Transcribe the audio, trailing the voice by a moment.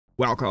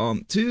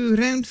Welcome to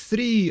round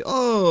 3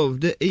 of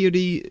the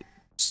AOD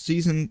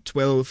Season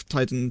 12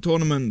 Titan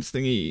Tournament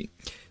thingy,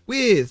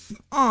 with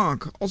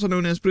Ark, also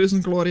known as Prussia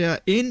and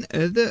Gloria, in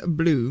the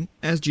blue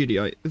as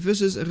GDI,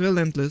 versus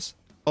Relentless,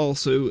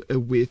 also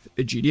with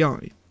a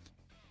GDI.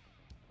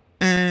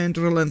 And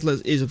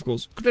Relentless is of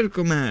course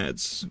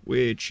CriticalMeds,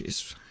 which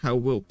is how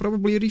we'll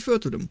probably refer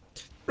to them.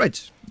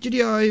 Right,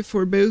 GDI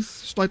for both,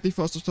 slightly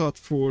faster start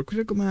for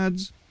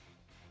CriticalMeds,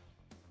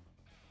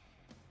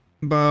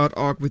 but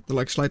Ark with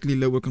the slightly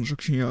lower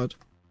construction yard.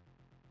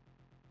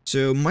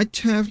 So might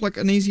have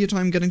an easier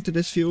time getting to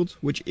this field,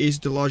 which is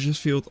the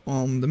largest field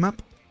on the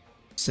map.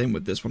 Same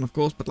with this one of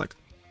course, but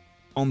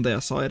on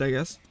their side I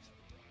guess.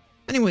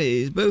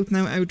 Anyways, both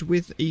now out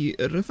with a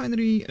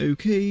refinery,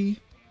 okay.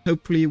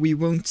 Hopefully we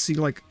won't see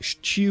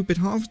stupid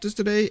harvesters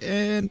today,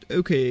 and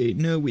okay,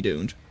 no we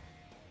don't.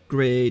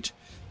 Great.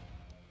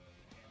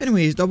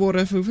 Anyways, double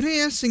ref over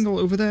here, single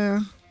over there.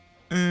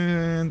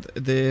 And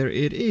there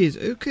it is.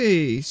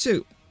 Okay,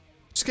 so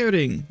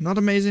scouting, not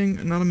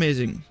amazing, not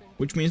amazing.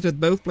 Which means that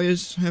both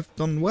players have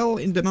done well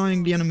in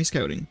denying the enemy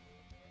scouting.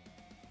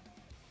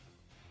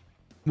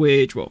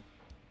 Which, well,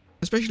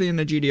 especially in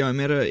a GDI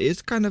meta,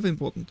 is kind of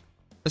important.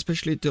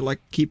 Especially to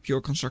keep your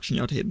construction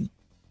yard hidden.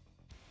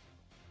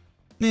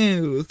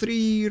 Now,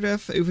 3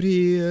 ref over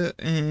here,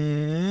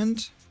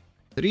 and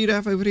 3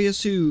 ref over here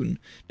soon.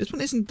 This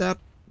one isn't that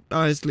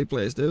nicely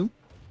placed though.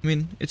 I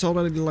mean, it's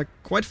already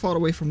quite far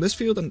away from this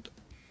field, and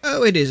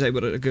oh, it is able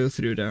to go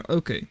through there.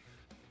 Okay,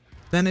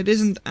 then it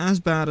isn't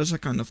as bad as I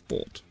kind of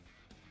thought.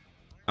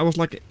 I was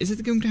like, is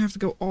it going to have to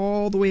go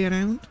all the way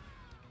around?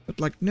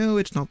 But no,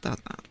 it's not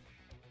that bad.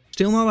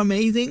 Still not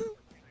amazing,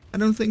 I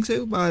don't think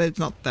so, but it's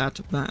not that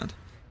bad.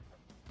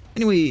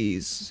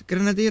 Anyways,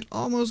 Grenadier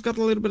almost got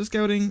a little bit of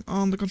scouting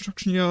on the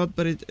construction yard,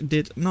 but it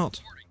did not.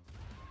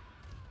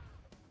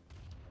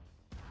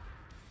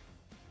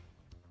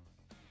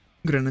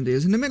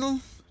 Grenadiers in the middle,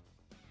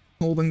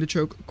 holding the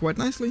choke quite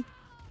nicely.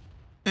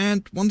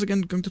 And once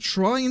again going to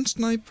try and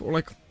snipe,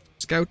 or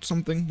scout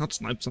something, not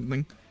snipe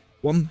something.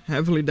 One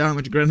heavily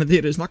damaged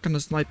Grenadier is not going to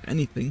snipe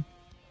anything.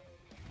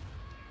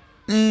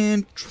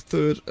 And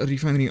third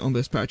refinery on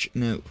this patch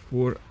now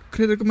for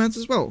CriticalMeds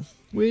as well,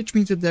 which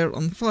means that they're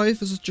on 5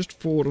 versus just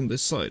 4 on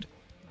this side.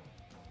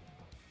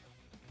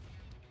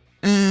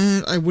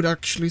 And I would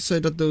actually say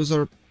that those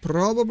are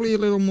probably a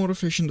little more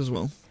efficient as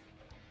well.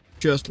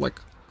 Just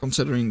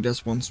considering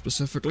this one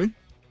specifically.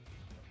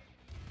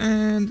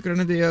 And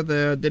Grenadier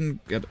there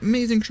didn't get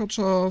amazing shots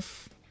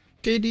off.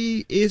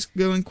 KD is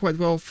going quite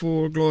well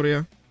for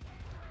Gloria.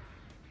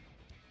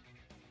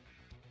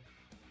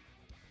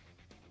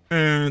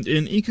 And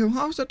in Eco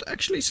House that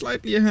actually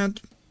slightly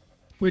ahead,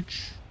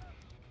 which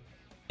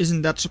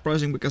isn't that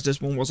surprising because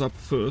this one was up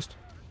first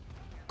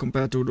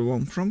compared to the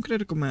one from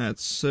CriticalMeds.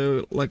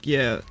 So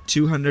yeah,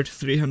 200,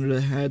 300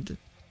 ahead,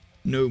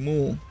 no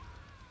more.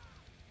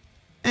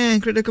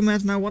 And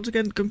CriticalMeds now once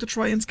again going to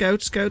try and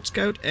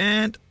scout,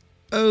 and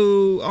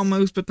oh,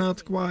 almost but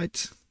not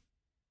quite.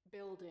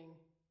 Building.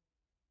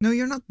 No,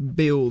 you're not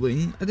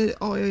building.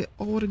 I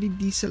already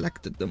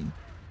deselected them.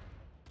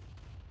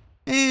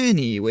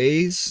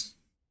 Anyways,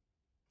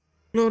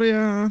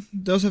 Gloria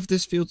does have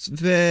this field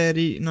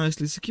very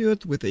nicely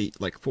secured with a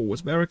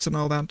forwards barracks and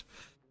all that.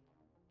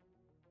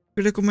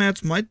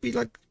 CriticalMeds might be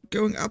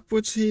going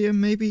upwards here,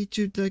 maybe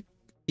to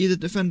either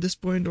defend this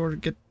point or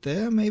get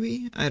there,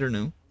 maybe? I don't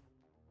know.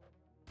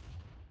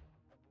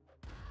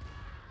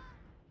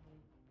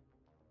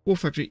 War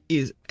Factory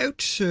is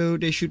out, so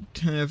they should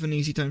have an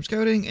easy time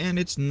scouting, and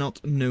it's not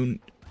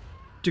known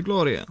to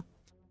Gloria.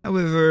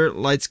 However,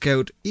 Light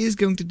Scout is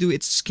going to do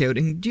its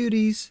scouting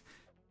duties,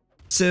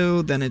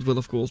 so then it will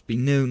of course be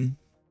known.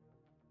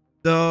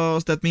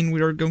 Does that mean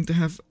we are going to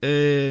have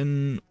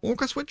an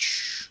Orca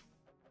switch?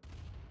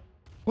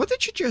 What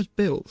did you just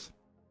build?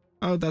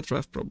 Oh, that's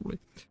ref probably.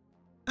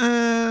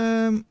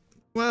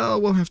 Well,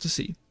 we'll have to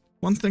see.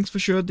 One thing's for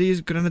sure,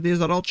 these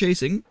Grenadiers are all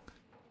chasing,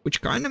 which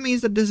kind of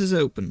means that this is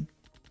open.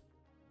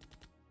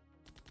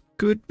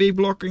 Could be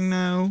blocking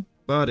now,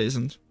 but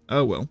isn't.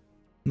 Oh well,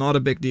 not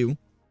a big deal.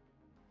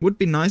 Would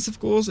be nice, of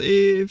course,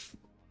 if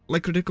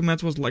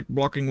CriticalMeds was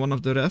blocking one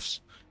of the refs,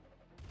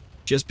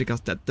 just because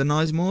that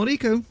denies more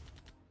eco.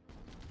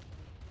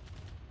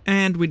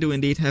 And we do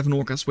indeed have an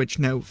Orca switch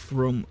now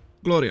from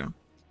Gloria.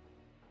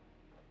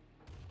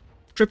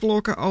 Triple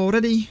Orca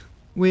already,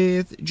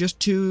 with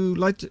just 2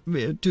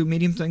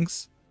 medium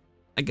tanks.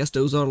 I guess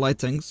those are light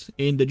tanks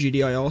in the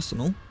GDI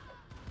arsenal.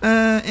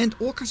 And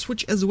Orca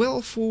switch as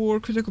well for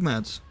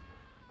CriticalMeds.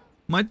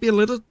 Might be a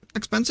little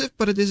expensive,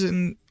 but it is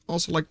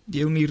also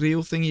the only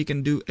real thing you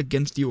can do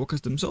against the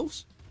Orcas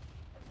themselves.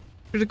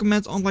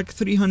 CriticalMeds on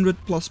 300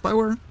 plus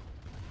power.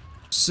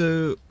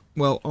 So,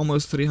 well,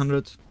 almost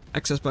 300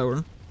 excess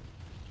power.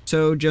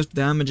 So just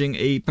damaging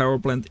a power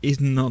plant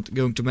is not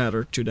going to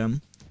matter to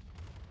them.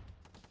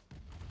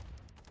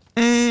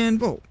 And,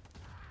 well,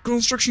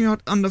 construction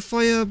yard under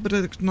fire, but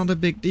it's not a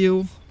big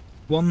deal.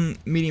 One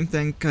medium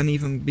tank can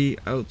even be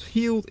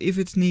out-healed if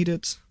it's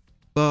needed,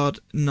 but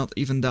not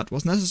even that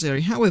was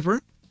necessary.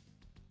 However,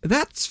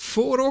 That's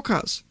 4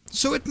 Orcas.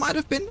 So it might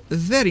have been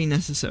very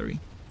necessary.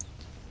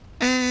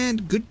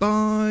 And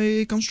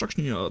goodbye,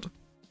 construction yard.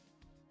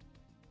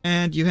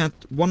 And you had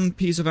one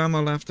piece of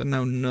ammo left, and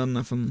now none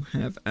of them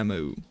have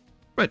ammo.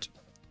 Right.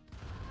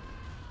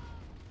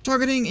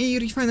 Targeting a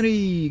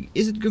refinery.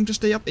 Is it going to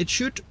stay up? It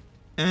should.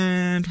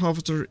 And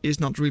Harvester is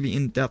not really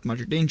in that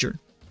much danger.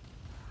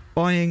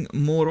 Buying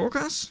more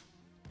orcas.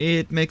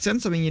 It makes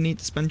sense. I mean, you need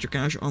to spend your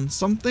cash on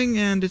something,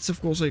 and it's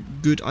of course a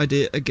good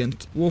idea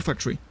against War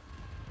Factory.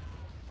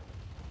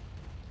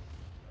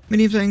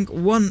 Medium tank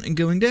 1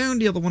 going down,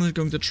 the other one is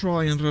going to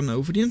try and run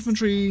over the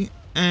infantry,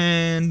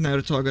 and now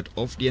the target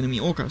of the enemy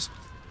orcas.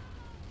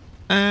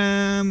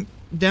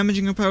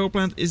 Damaging a power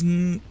plant is...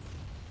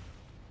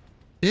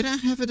 Did I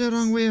have it the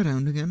wrong way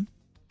around again?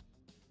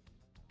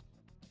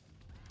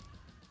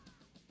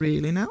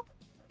 Really now?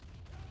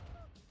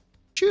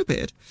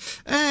 Stupid.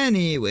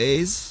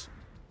 Anyways,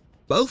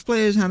 both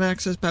players had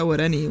access power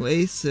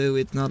anyway, so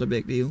it's not a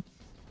big deal.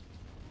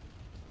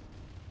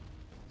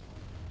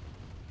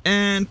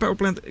 And power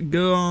plant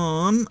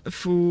gone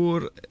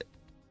for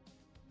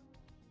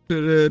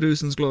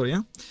Rusen's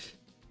Gloria.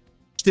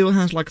 Still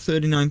has like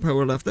 39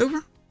 power left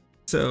over,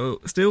 so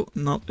still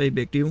not a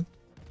big deal.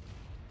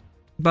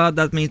 But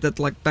that means that,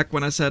 like, back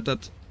when I said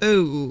that,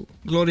 oh,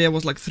 Gloria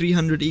was like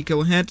 300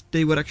 eco ahead,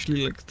 they were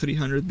actually like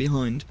 300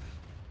 behind.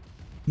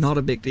 Not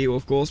a big deal,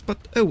 of course, but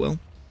oh well.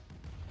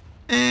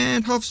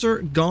 And Harvester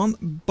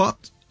gone,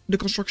 but the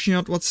construction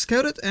yard was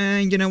scouted,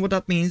 and you know what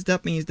that means?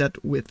 That means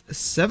that with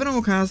 7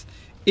 orcas,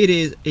 it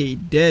is a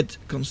dead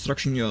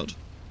construction yard.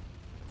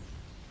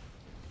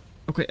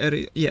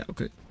 Okay, yeah,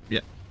 okay,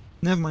 yeah.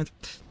 Never mind.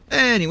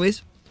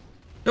 Anyways,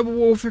 double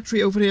war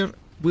factory over here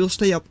will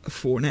stay up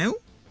for now.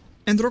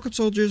 And rocket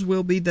soldiers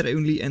will be their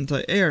only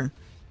anti-air.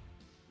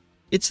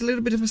 It's a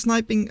little bit of a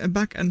sniping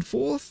back and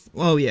forth.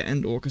 Well, yeah,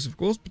 and orcas of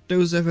course, but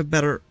those have a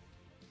better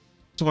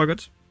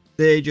target.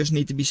 They just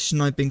need to be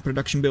sniping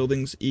production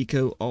buildings,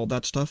 eco, all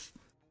that stuff.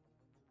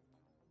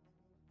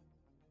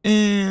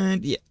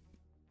 And yeah.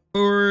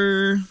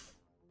 Or...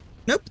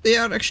 Nope, they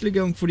are actually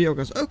going for the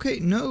orcas. Okay,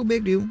 no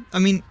big deal. I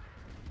mean,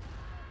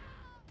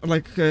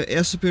 like,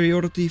 air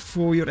superiority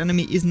for your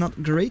enemy is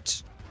not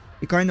great.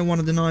 You kinda want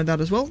to deny that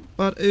as well,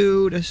 but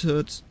oh, this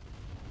hurts.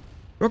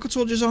 Rocket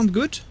soldiers aren't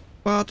good,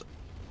 but,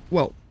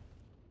 well,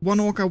 one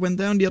orca went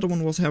down, the other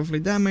one was heavily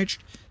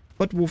damaged,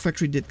 but War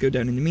Factory did go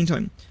down in the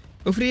meantime.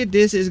 Over here,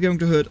 this is going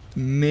to hurt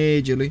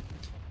majorly.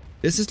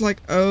 This is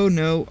like, oh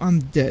no, I'm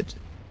dead.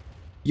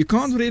 You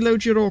can't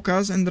reload your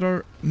orcas, and there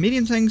are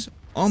medium tanks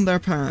on their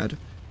pad.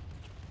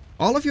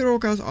 All of your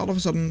orcas, all of a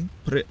sudden,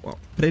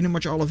 pretty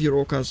much all of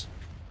your orcas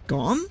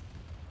gone.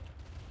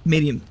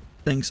 Medium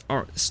tanks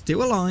are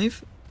still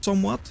alive,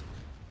 somewhat.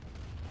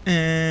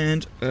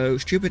 And, oh,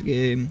 stupid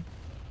game.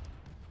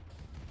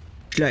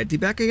 Slightly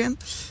back again.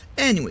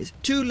 Anyways,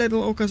 2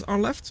 little orcas are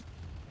left.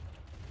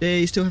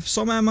 They still have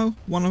some ammo,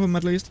 one of them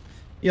at least.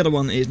 The other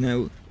one is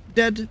now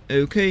dead,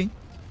 okay.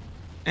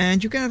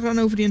 And you can run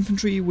over the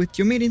infantry with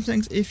your medium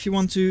tanks if you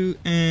want to,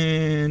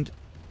 and,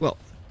 well,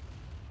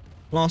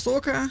 last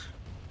orca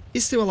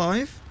is still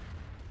alive.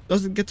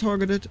 Does it get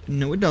targeted?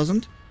 No, it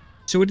doesn't.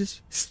 So it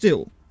is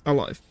still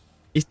alive.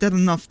 Is that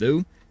enough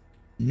though?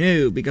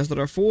 No, because there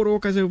are 4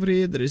 orcas over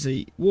here, there is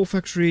a war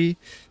factory,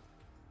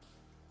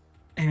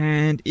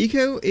 and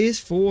eco is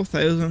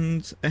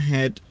 4,000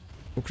 ahead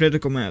for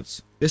critical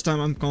meds. This time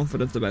I'm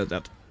confident about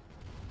that,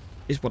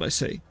 is what I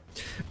say.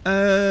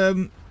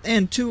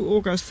 And 2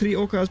 orcas, 3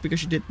 orcas,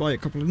 because you did buy a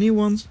couple of new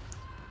ones.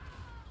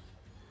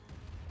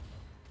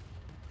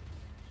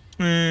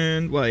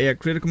 And, well, yeah,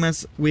 critical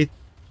meds with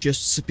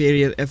just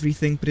superior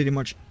everything, pretty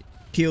much.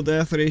 Kill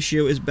death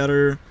ratio is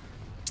better.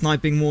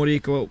 Sniping more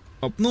eco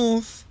up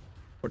north,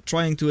 or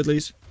trying to at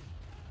least,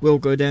 will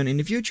go down in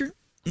the future.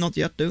 Not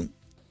yet though.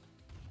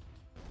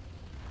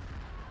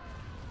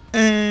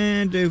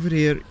 And over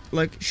here,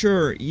 like,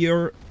 sure,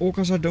 your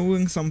orcas are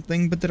doing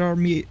something, but there are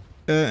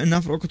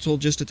enough rocket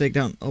soldiers to take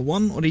down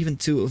 1 or even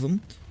 2 of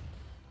them.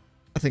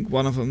 I think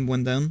one of them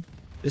went down.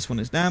 This one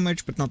is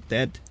damaged, but not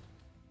dead.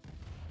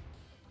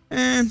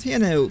 And, you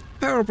know,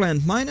 power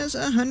plant minus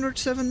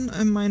 107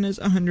 and minus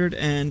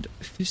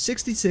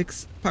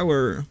 166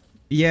 power.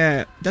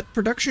 Yeah, that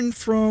production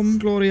from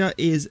Gloria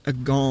is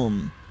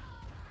gone.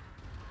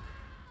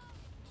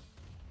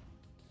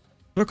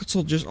 Rocket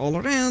soldiers all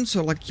around,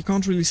 so like you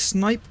can't really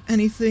snipe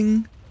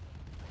anything.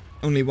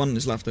 Only 1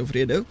 is left over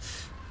here though.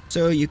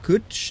 So you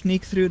could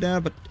sneak through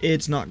there, but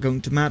it's not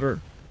going to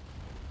matter.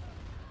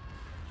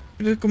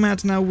 Critical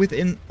meds now with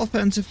an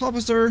offensive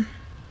harvester.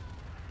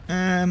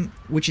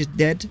 Which is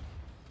dead.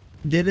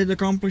 Did it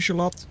accomplish a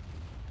lot?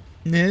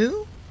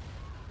 No?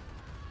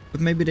 But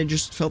maybe they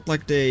just felt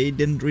like they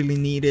didn't really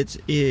need it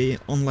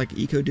on like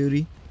eco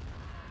duty.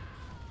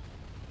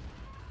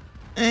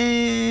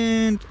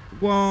 And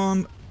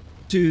 1,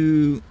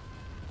 2,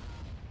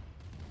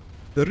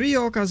 3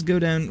 orcas go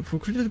down for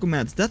critical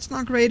meds. That's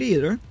not great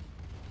either,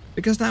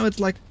 because now it's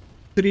like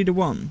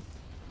 3-1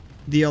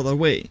 the other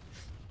way.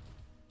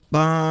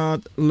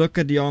 But look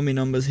at the army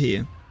numbers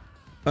here.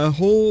 A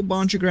whole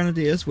bunch of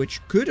grenadiers, which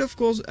could of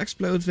course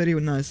explode very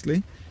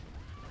nicely.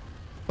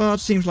 But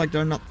seems like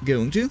they're not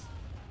going to.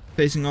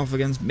 Facing off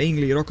against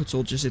mainly rocket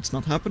soldiers, it's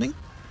not happening.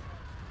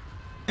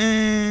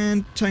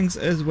 And tanks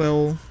as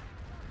well.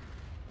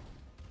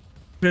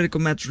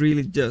 CriticalMeds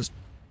really just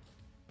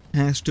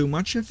has too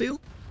much, I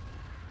feel.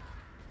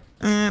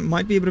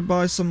 Might be able to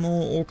buy some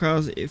more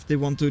Orcas if they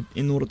want to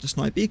in order to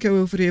snipe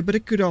Eco over here, but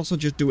it could also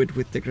just do it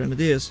with the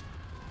Grenadiers.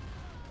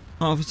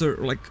 Harvester,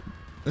 like,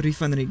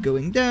 refinery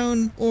going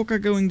down, Orca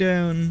going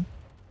down.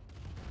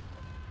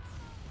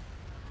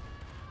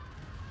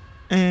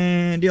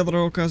 And the other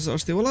Orcas are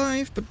still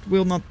alive, but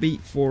will not be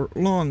for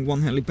long.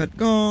 One helipad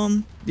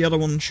gone, the other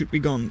one should be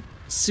gone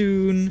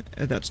soon.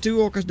 That's 2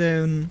 Orcas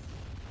down,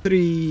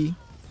 3,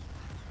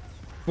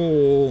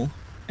 4,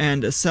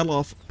 and a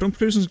sell-off from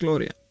Prussia's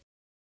Gloria.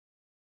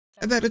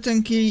 A very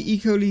tanky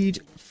eco lead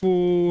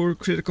for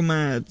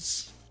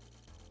CriticalMeds.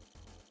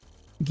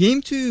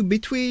 Game 2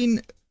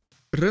 between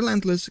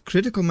Relentless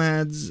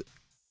CriticalMeds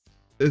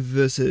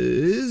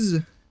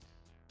versus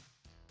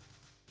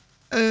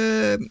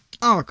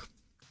Arc,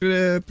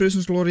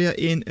 Prussia's Gloria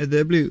in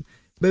the blue.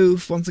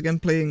 Both once again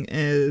playing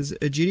as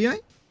a GDI.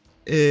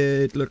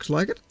 It looks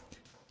like it.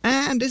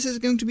 And this is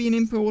going to be an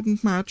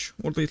important match,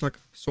 or at least like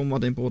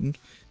somewhat important.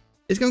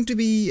 It's going to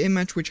be a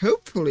match which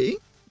hopefully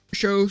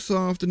shows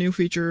off the new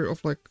feature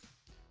of like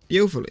the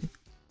overlay.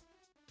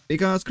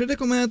 Because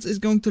CriticalMeds is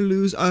going to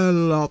lose a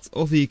lot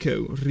of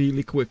eco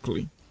really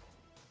quickly.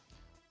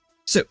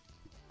 So,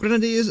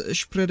 Grenadiers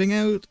spreading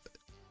out,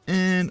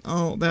 and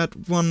all that.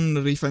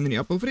 One refinery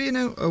up over here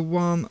now,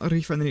 one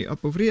refinery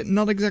up over here.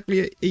 Not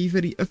exactly a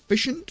very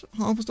efficient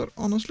harvester,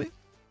 honestly.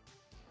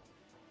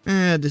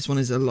 This one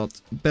is a lot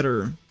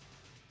better.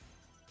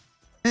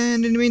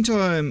 And in the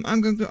meantime, I'm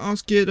going to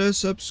ask you to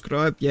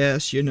subscribe.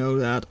 Yes, you know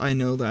that, I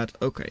know that.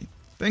 Okay,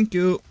 thank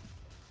you.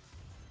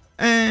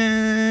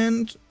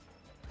 And...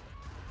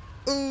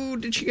 oh,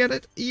 did she get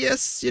it?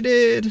 Yes, you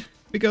did!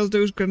 Because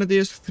those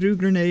Grenadiers threw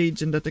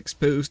grenades and that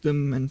exposed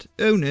them, and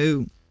oh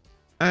no.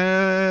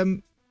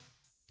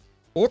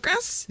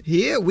 Orcas?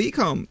 Here we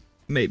come,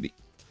 maybe.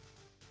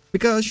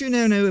 Because you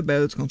now know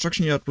about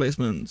construction yard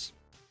placements.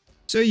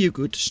 So you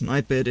could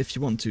snipe it if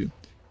you want to.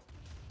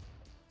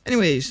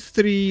 Anyways,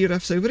 3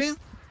 refs over here.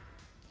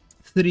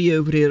 3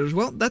 over here as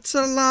well. That's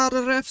a lot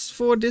of refs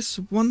for this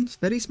one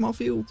very small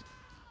field.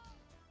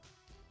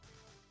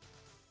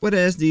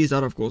 Whereas these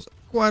are of course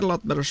quite a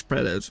lot better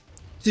spread out.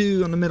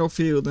 2 on the middle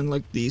field and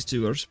like these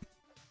 2 are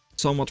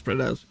somewhat spread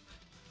out.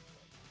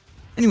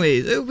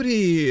 Anyways, over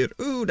here.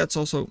 Ooh, that's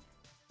also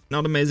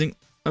not amazing.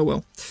 Oh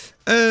well.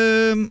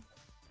 Over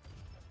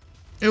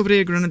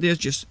here, Grenadiers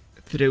just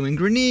throwing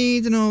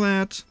grenades and all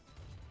that.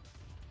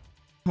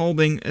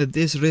 Holding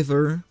this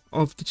river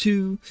of the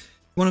 2.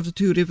 One of the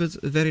 2 rivers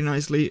very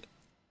nicely.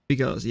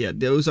 Because, yeah,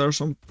 those are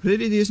some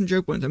pretty decent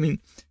choke points. I mean,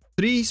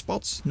 3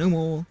 spots, no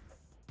more,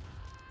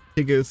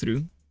 to go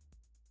through.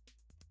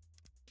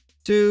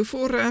 So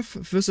 4 ref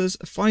versus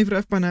 5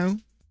 ref by now.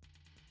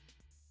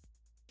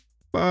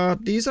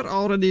 But these are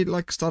already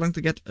like starting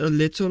to get a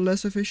little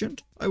less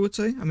efficient, I would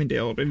say. I mean, they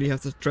already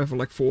have to travel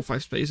like 4 or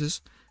 5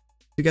 spaces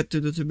to get to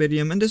the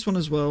Tiberium. And this one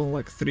as well,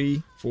 like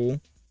 3,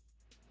 4.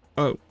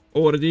 Oh,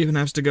 or it even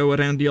has to go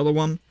around the other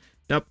one.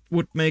 That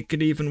would make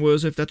it even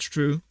worse if that's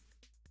true.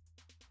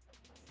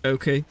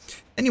 Okay.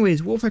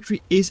 Anyways, War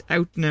Factory is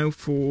out now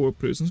for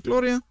Prussia's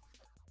Gloria.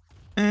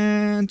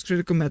 And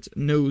CriticalMeds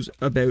knows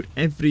about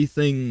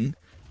everything.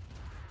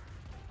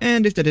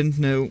 And if they didn't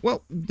know,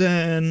 well,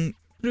 then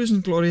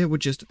Prussia's Gloria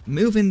would just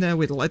move in there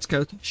with a light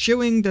scout,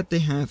 showing that they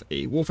have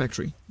a War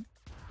Factory.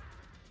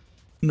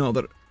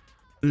 Another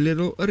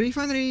little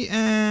refinery,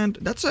 and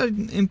that's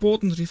an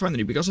important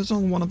refinery because it's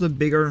on one of the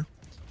bigger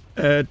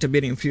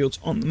Tiberium fields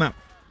on the map.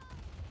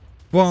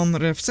 1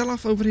 ref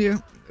sell-off over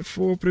here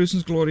for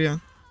Prussia's Gloria.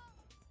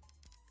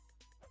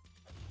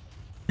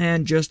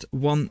 And just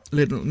 1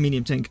 little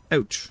medium tank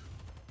out.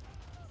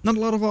 Not a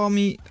lot of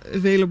army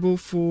available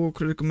for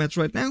CriticalMeds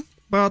right now,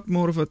 but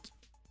more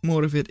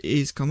of it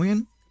is coming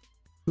in.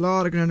 A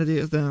lot of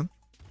Grenadiers there.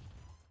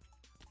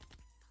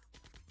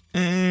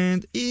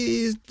 And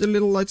is the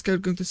little light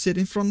scout going to sit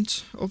in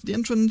front of the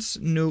entrance?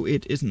 No,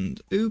 it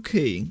isn't.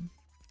 Okay.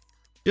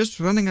 Just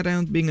running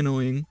around being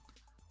annoying.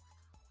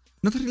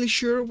 Not really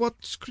sure what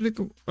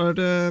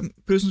the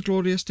Prussia's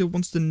Gloria still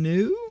wants to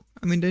know.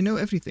 I mean, they know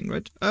everything,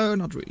 right? Oh,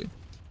 not really.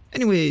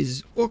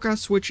 Anyways, Orca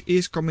switch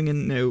is coming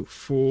in now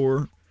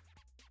for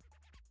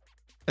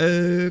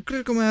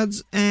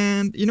CriticalMeds,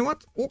 and you know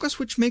what? Orca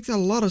switch makes a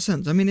lot of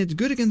sense. I mean, it's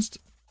good against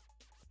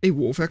a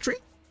War Factory,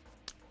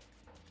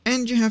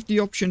 and you have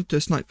the option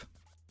to snipe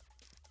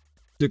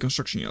the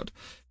construction yard.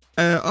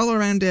 All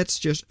around, that's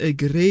just a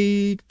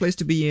great place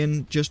to be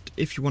in, just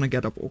if you want to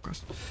get up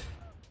Orcas.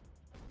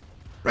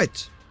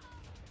 Right.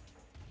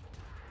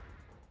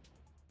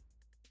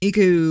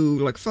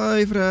 Eco, like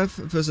 5 ref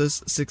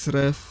versus 6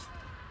 ref.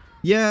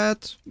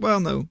 Yet,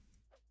 well, no.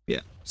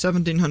 Yeah,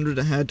 1700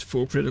 ahead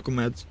for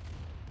CriticalMeds.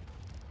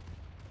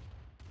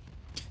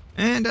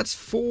 And that's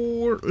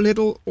 4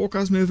 little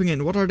Orcas moving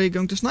in. What are they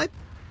going to snipe?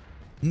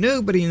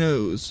 Nobody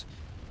knows.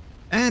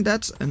 And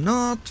that's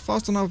not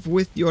fast enough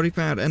with your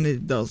repair, and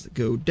it does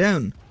go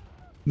down.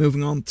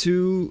 Moving on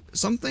to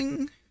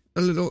something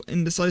a little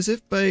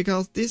indecisive,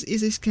 because this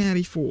is a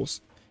scary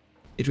force.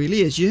 It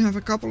really is. You have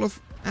a couple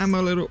of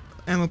little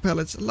ammo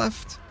pellets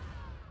left,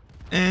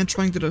 and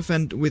trying to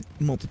defend with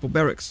multiple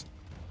barracks.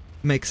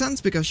 Makes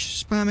sense, because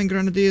spamming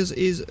grenadiers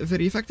is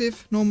very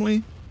effective,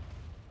 normally.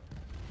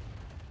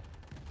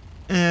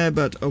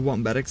 But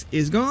one barracks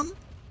is gone.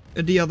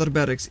 The other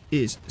barracks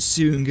is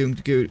soon going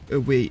to go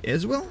away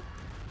as well.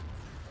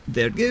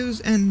 There it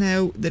goes, and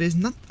now there is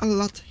not a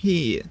lot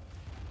here.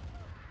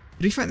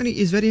 The refinery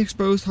is very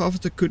exposed, half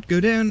of it could go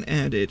down,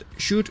 and it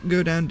should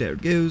go down. There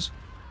it goes.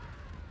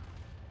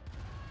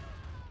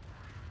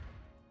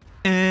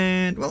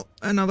 And, well,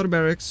 another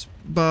barracks,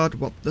 but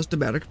what does the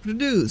barrack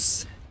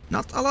produce?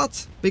 Not a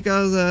lot,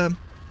 because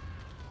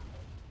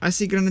I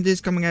see grenadiers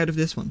coming out of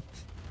this one.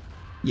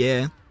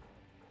 Yeah.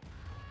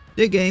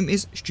 The game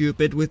is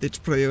stupid with its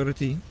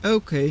priority.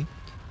 Okay.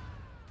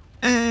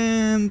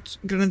 And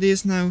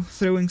grenadiers now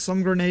throwing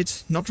some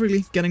grenades, not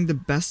really getting the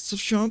best of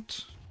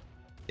shot.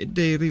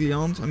 They really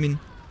aren't. I mean,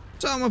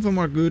 some of them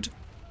are good,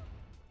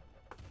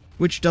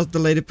 which does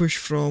delay the push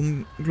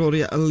from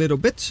Gloria a little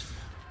bit.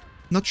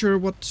 Not sure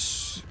what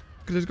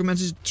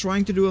CriticalMeds is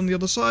trying to do on the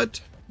other side.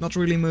 Not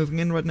really moving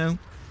in right now.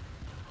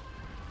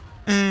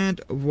 And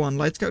one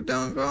light scout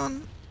down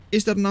gone.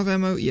 Is that enough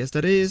ammo? Yes,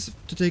 that is,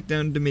 to take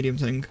down the medium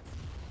tank.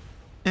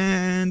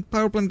 And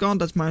power plant gone,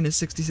 that's minus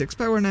 66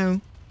 power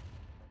now.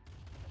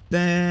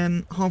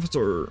 Then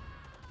harvester.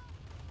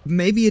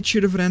 Maybe it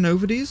should have ran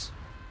over these.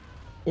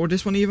 Or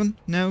this one even.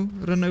 No,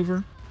 run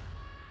over.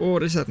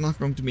 Or is that not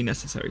going to be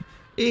necessary?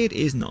 It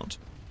is not.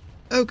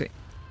 Okay.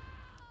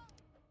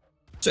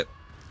 So.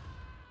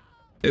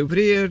 Over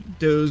here,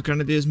 those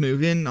grenadiers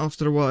moved in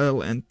after a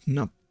while and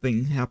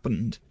nothing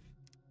happened.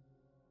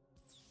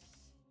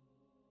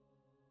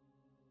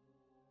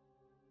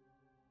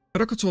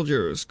 Rocket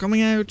soldiers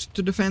coming out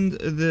to defend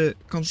the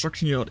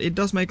construction yard. It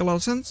does make a lot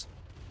of sense.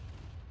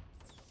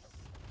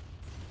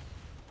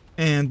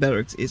 And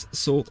barracks is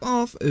sold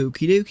off.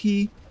 Okie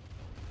dokie.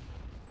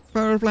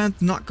 Power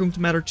plant not going to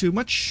matter too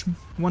much.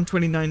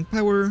 129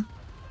 power.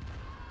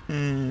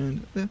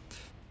 And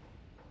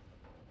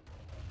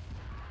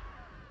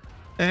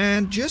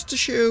just to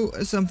show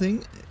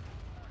something,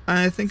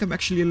 I think I'm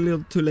actually a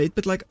little too late,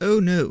 but like,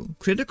 oh no,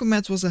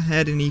 CriticalMeds was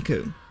ahead in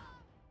eco.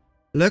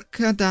 Look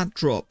at that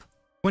drop.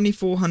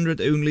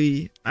 2400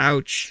 only.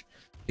 Ouch.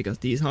 Because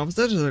these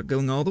harvesters are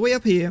going all the way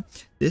up here.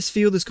 This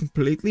field is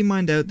completely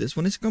mined out. This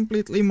one is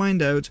completely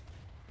mined out.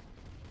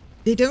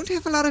 They don't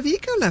have a lot of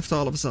eco left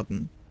all of a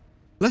sudden.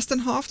 Less than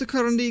half the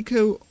current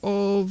eco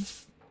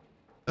of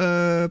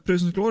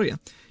Prussia Gloria.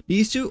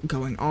 These two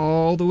going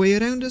all the way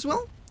around as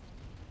well.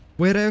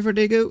 Wherever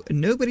they go,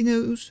 nobody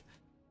knows.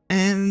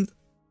 And,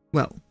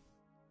 well,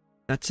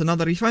 that's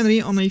another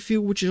refinery on a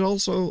field which is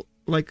also,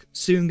 like,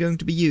 soon going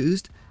to be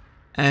used.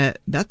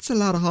 That's a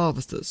lot of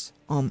harvesters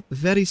on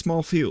very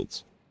small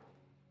fields.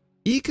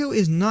 Eco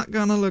is not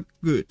gonna look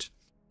good.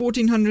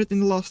 1400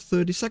 in the last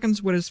 30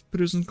 seconds, whereas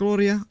Prussia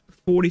Gloria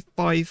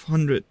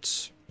 4500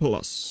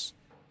 plus.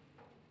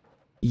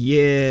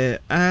 Yeah,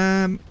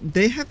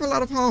 they have a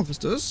lot of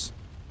harvesters.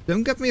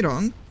 Don't get me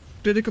wrong.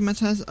 CriticalMeds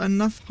has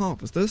enough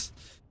harvesters.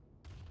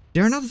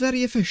 They're not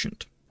very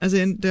efficient, as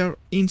in they're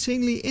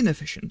insanely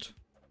inefficient.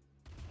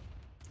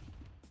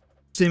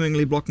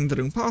 Seemingly blocking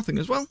their own pathing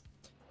as well.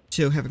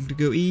 So having to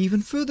go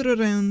even further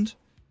around.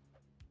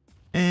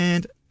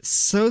 And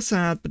so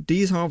sad, but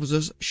these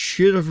harvesters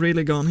should have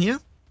really gone here.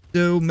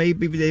 So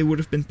maybe they would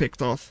have been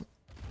picked off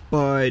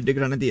by the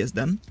grenadiers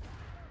then.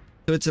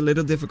 So it's a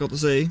little difficult to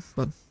say,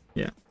 but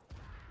yeah.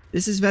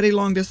 This is very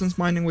long distance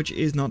mining, which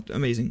is not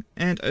amazing.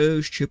 And oh,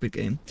 stupid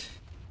game.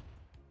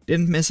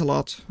 Didn't miss a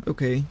lot,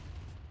 okay.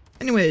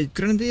 Anyway,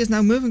 grenadiers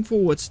now moving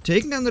forwards,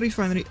 taking down the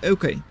refinery,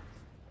 okay.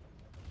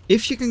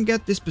 If you can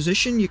get this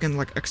position, you can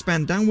like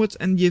expand downwards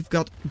and you've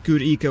got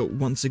good eco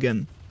once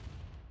again.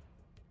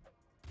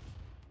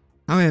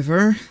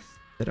 However,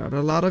 there are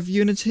a lot of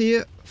units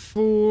here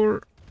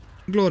for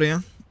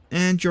Gloria,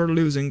 and you're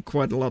losing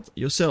quite a lot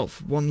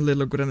yourself. One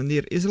little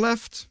grenadier is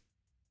left.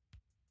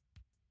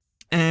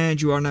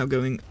 And you are now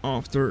going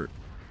after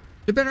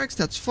the barracks,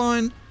 that's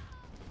fine.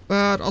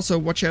 But also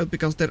watch out,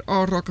 because there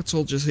are rocket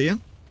soldiers here.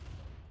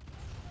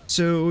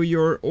 So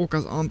your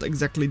orcas aren't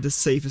exactly the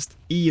safest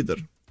either.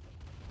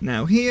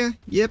 Now here,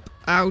 yep,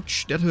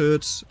 ouch, that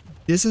hurts.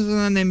 This is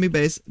an enemy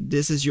base,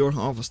 this is your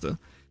harvester.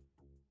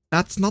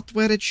 That's not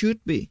where it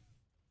should be.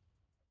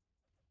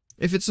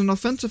 If it's an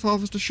offensive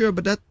harvester, sure,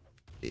 but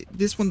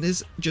this one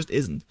just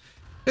isn't.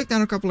 Take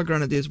down a couple of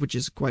grenadiers, which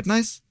is quite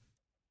nice.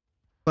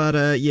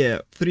 But yeah,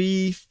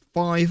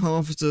 3-5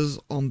 harvesters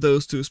on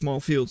those two small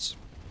fields.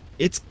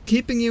 It's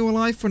keeping you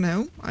alive for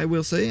now, I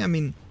will say. I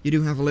mean, you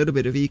do have a little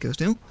bit of eco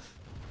still.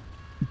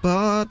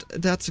 But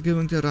that's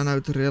going to run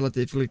out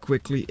relatively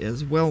quickly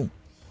as well.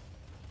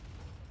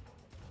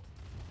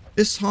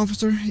 This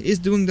harvester is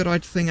doing the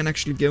right thing and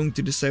actually going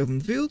to the southern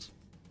field.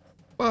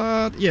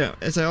 But yeah,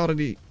 as I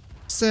already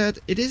said,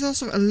 it is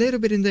also a little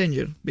bit in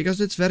danger,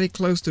 because it's very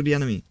close to the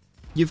enemy.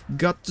 You've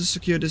got to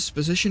secure this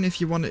position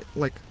if you want to,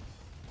 like,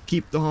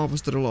 keep the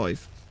harvester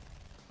alive.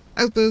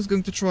 Outpost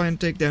going to try and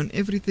take down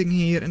everything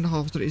here, and the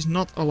harvester is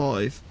not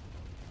alive.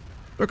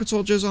 Rocket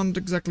soldiers aren't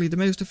exactly the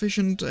most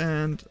efficient,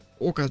 and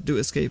orcas do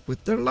escape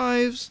with their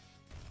lives.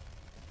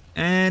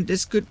 And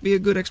this could be a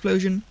good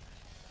explosion.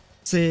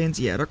 Since,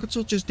 yeah, rocket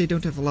soldiers, they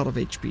don't have a lot of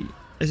HP.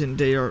 As in,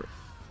 they are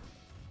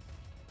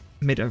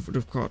made out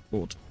of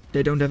cardboard.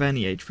 They don't have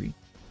any HP.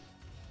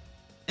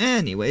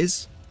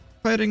 Anyways,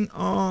 firing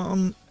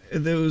on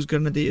those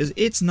grenadiers,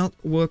 it's not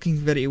working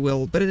very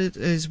well, but it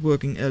is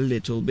working a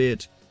little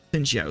bit,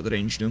 since you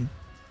outranged them.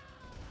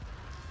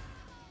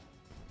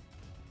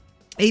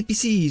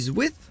 APCs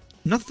with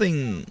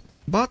nothing,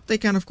 but they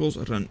can of course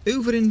run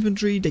over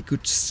infantry. They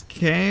could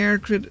scare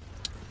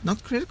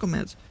not critical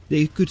meds,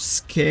 they could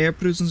scare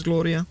Prussia's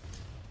Gloria.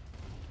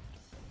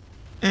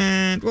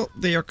 And well,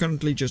 they are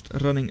currently just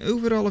running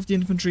over all of the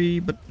infantry,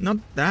 but not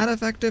that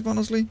effective,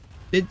 honestly.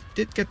 They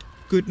did get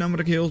good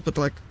number of kills, but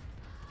like,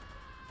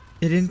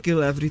 they didn't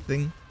kill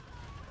everything.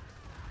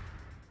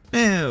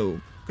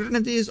 Now,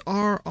 grenadiers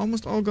are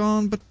almost all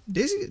gone, but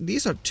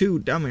these are 2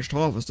 damaged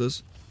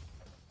harvesters.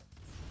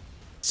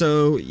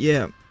 So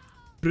yeah,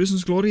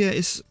 Prussia's Gloria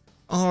is,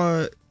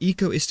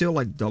 eco is still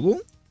like double,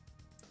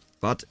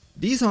 but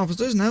these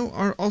harvesters now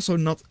are also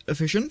not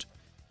efficient.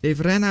 They've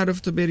ran out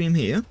of Tiberium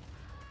here.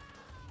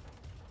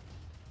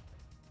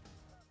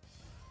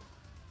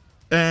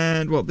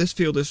 And well, this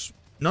field is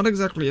not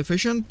exactly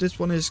efficient. This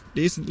one is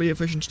decently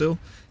efficient still,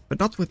 but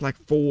not with like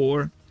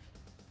 4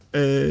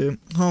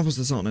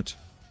 harvesters on it.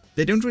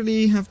 They don't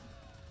really have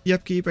the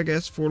upkeep, I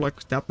guess, for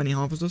like that many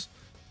harvesters.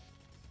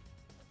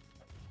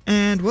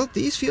 And well,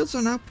 these fields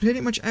are now pretty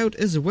much out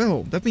as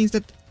well. That means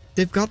that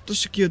they've got to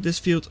secure this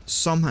field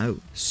somehow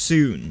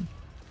soon.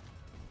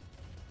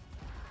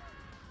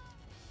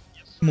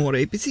 More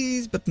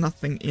APCs, but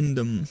nothing in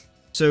them.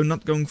 So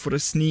not going for a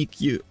sneak,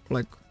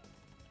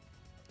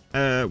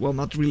 well,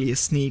 not really a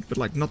sneak, but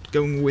like not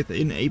going with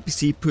an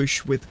APC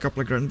push with a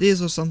couple of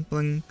grenadiers or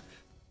something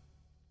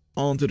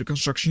onto the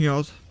construction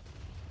yard.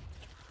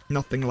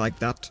 Nothing like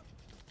that.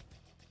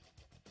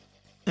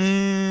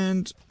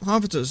 And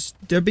harvesters,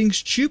 they're being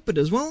stupid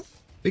as well,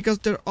 because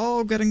they're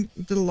all getting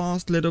the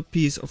last little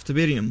piece of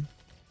Tiberium.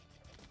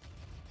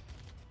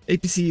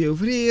 APC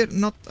over here,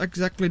 not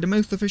exactly the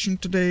most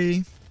efficient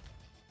today.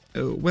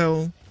 Oh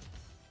well.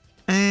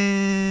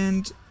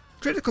 And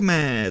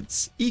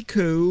CriticalMeds,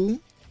 eco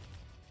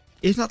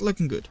is not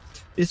looking good.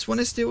 This one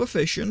is still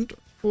efficient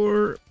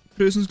for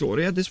Prussia's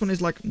Gloria. This one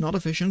is like not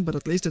efficient, but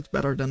at least it's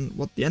better than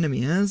what the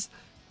enemy has.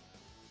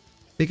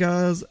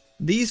 Because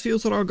these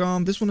fields are all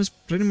gone. This one is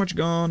pretty much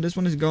gone. This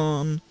one is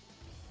gone.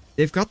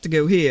 They've got to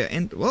go here.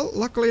 And well,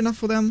 luckily enough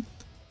for them,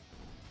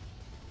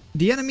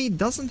 the enemy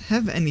doesn't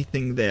have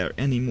anything there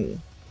anymore.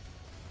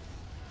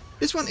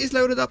 This one is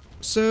loaded up,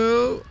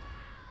 so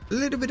a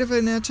little bit of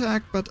an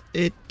attack, but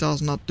it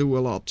does not do a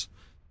lot.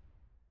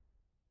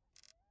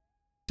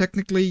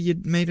 Technically, you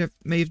may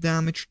have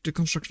damaged the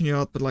construction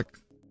yard, but like,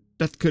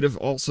 that could have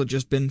also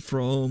just been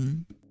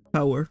from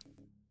power.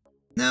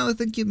 Now I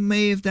think you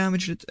may have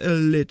damaged it a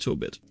little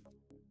bit.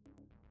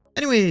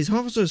 Anyways,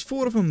 harvesters,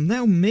 4 of them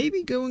now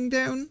maybe going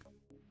down.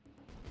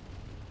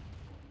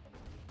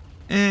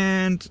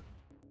 And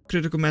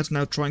CriticalMeds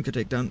now trying to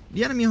take down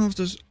the enemy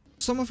harvesters.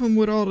 Some of them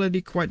were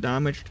already quite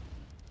damaged,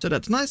 so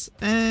that's nice.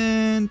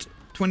 And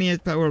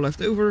 28 power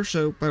left over,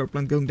 so power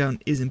plant going down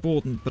is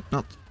important, but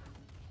not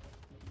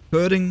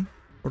hurting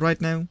right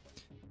now.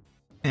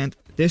 And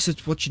this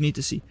is what you need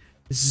to see.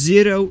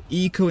 0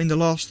 eco in the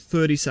last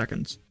 30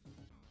 seconds.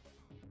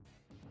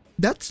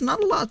 That's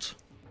not a lot.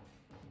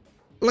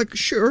 Like,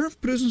 sure,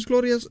 Prussia's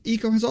Gloria's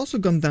eco has also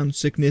gone down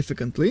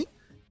significantly.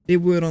 They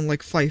were on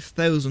like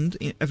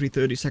 5,000 every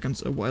 30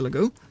 seconds a while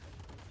ago.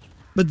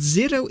 But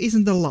 0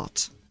 isn't a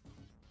lot.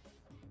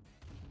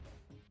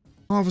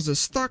 Harvester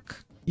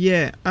stuck.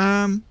 Yeah,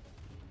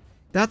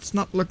 that's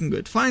not looking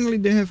good. Finally,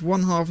 they have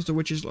 1 harvester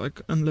which is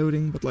like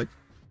unloading, but like,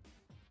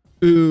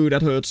 ooh,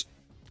 that hurts.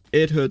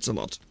 It hurts a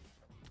lot.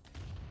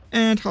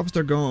 And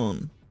harvester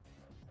gone.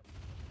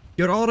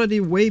 You're already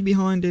way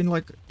behind in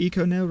like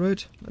eco now,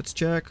 right? Let's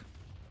check.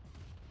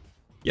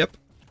 Yep.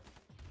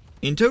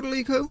 In total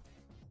eco,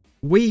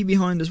 way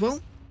behind as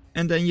well.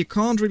 And then you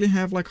can't really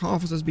have like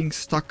harvesters being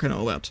stuck and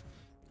all that.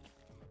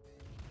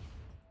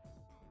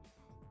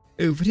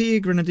 Over here,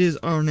 grenadiers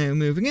are now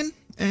moving in.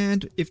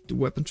 And if the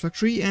weapons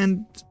factory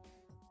and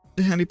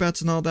the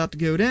helipads and all that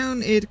go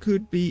down, it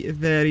could be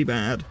very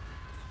bad.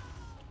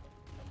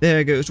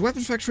 There goes the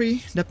weapons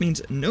factory. That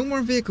means no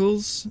more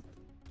vehicles.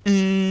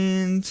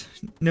 And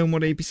no more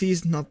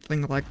APCs,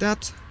 nothing like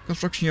that.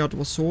 Construction yard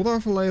was sold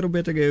off a little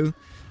bit ago.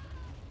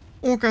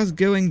 Orcas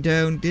going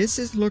down. This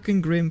is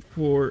looking grim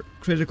for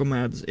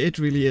CriticalMeds. It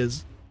really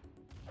is.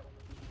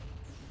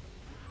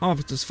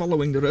 Harvesters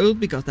following the road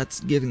because that's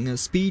giving a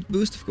speed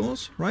boost, of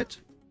course, right?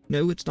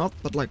 No, it's not,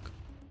 but like,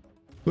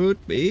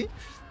 could be.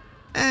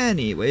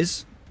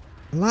 Anyways,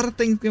 a lot of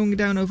things going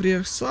down over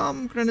here.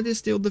 Some grenadiers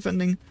still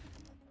defending.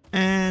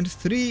 And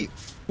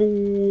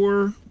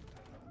 4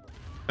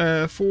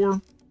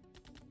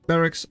 bow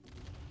barracks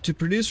to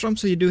produce from,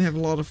 so you do have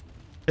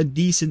a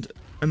decent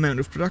amount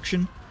of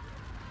production.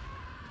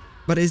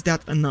 But is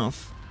that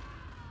enough?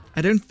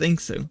 I don't think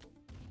so.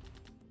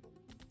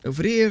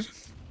 Over here,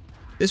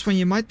 this one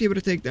you might be able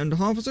to take down the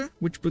Harvester,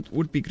 which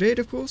would be great,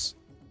 of course.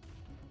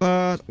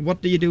 But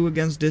what do you do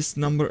against this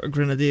number of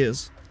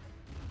Grenadiers?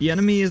 The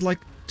enemy is like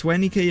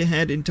 20k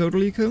ahead in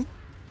total eco,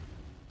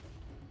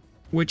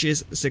 which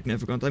is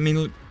significant. I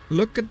mean,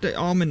 look at the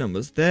army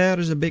numbers. There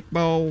is a big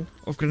ball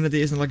of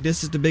Grenadiers, and like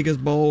this is the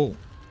biggest ball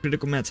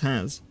CriticalMeds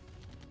has.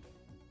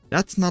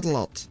 That's not a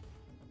lot.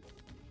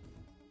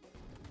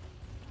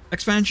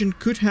 Expansion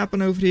could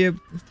happen over here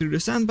through the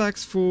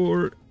sandbags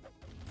for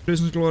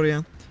Prussia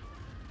Gloria,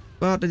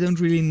 but I don't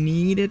really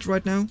need it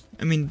right now.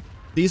 I mean,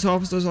 these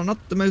harvesters are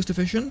not the most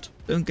efficient,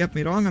 don't get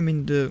me wrong. I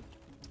mean, the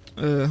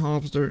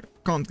harvester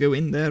can't go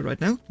in there right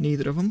now,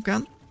 neither of them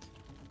can.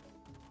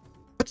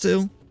 But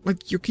still,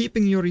 like, you're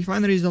keeping your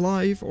refineries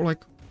alive or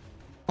like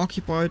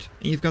occupied,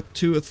 and you've got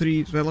 2 or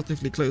 3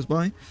 relatively close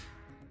by.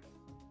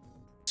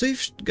 So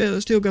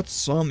you've still got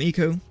some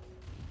eco.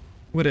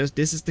 Whereas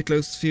this is the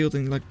closest field,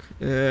 and like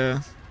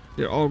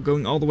they're all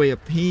going all the way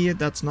up here.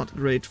 That's not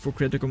great for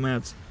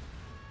CriticalMeds.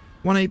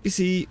 1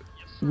 APC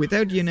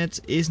without units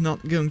is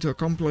not going to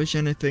accomplish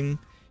anything,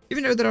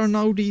 even though there are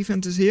no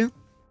defenses here.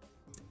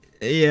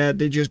 Yeah,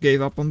 they just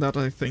gave up on that,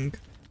 I think.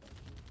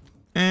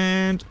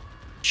 And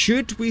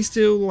should we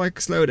still like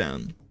slow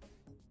down?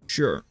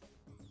 Sure.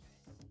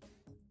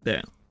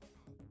 There.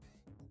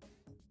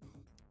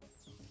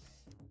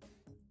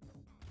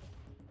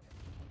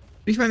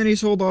 Refineries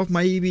sold off,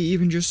 maybe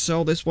even just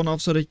sell this one off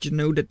so that you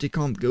know that they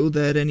can't go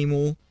there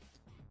anymore.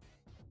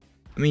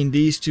 I mean,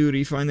 these 2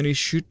 refineries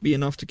should be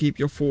enough to keep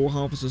your 4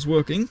 harvesters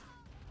working.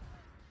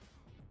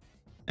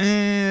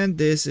 And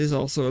this is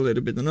also a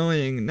little bit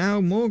annoying. Now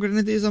more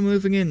Grenadiers are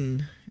moving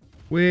in,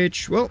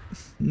 which, well,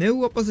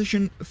 no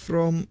opposition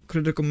from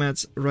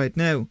CriticalMeds right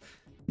now.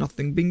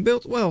 Nothing being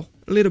built, well,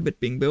 a little bit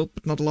being built,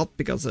 but not a lot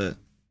because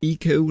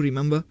eco,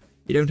 remember,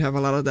 you don't have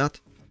a lot of that.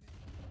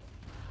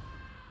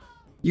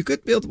 You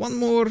could build 1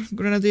 more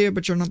Grenadier,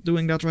 but you're not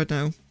doing that right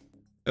now.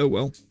 Oh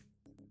well.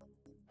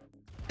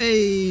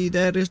 Hey,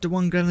 there is the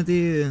 1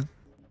 Grenadier.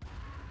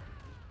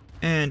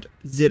 And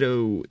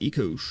 0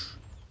 ecos.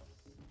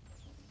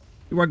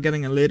 You are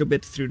getting a little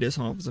bit through this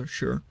harvester,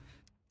 sure.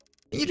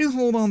 You do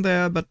hold on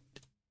there, but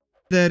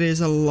there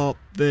is a lot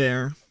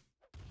there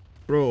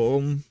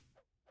from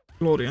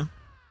Gloria.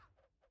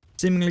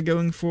 Seemingly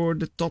going for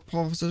the top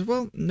harvester as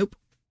well. Nope.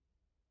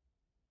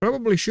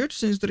 Probably should,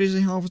 since there is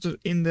a harvester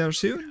in there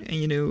soon, and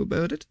you know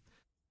about it.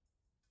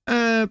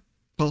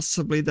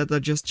 Possibly that they're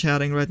just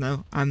chatting right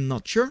now, I'm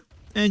not sure.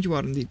 And you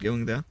are indeed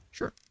going there,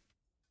 sure.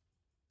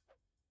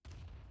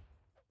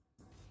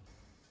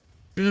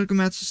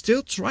 CriticalMeds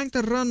still trying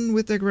to run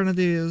with their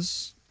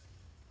Grenadiers.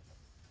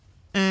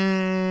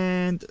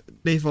 And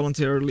they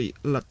voluntarily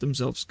let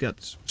themselves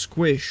get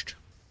squished.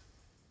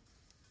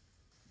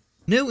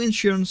 No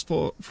insurance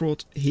for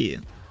fraud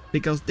here,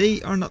 because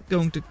they are not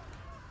going to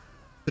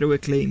throw a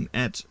claim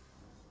at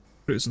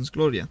Prussia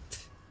Gloria.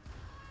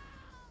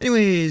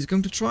 Anyways,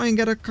 going to try and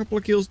get a couple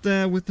of kills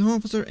there with the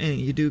Harvester, and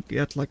you do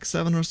get like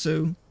 7 or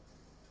so.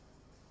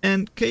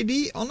 And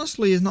KD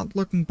honestly is not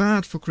looking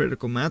bad for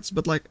CriticalMeds,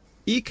 but like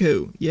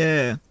eco,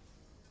 yeah.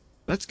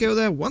 Let's go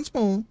there once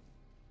more.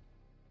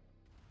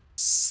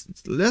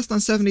 Less than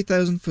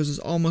 70,000 versus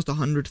almost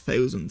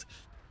 100,000.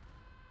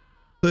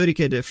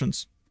 30k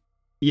difference.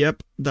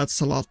 Yep, that's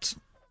a lot.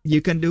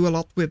 You can do a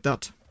lot with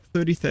that.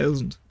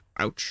 30,000.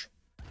 Ouch.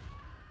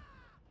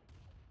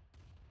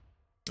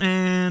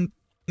 And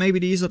maybe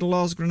these are the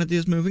last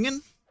Grenadiers moving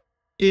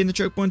in the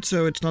choke point,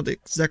 so it's not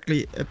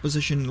exactly a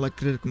position like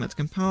CriticalMeds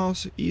can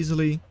pass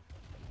easily.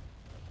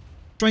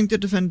 Trying to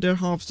defend their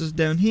harvesters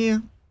down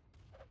here,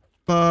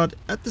 but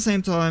at the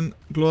same time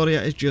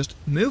Gloria is just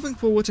moving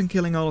forwards and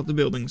killing all of the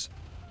buildings.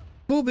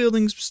 4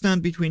 buildings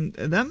stand between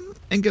them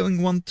and going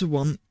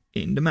 1-to-1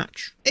 in the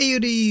match.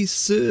 AOD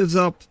serves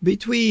up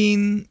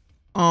between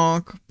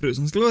Arc,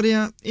 Prussia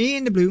Gloria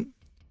in the blue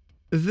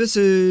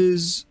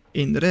versus,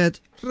 in the red,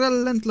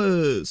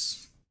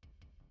 Relentless,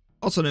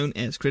 also known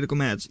as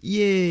CriticalMeds.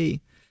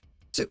 Yay!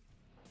 So,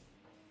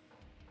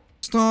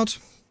 start,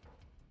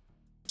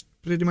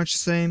 pretty much the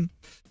same.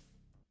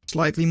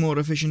 Slightly more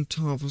efficient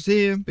halves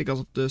here because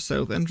of the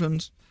south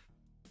entrance.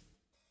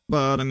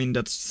 But I mean,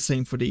 that's the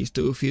same for these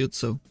 2 fields,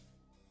 so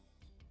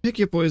pick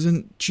your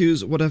poison,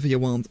 choose whatever you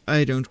want,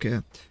 I don't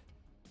care.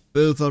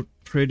 Both are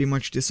pretty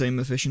much the same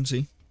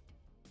efficiency.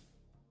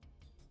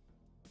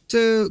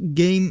 So,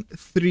 game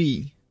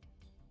 3.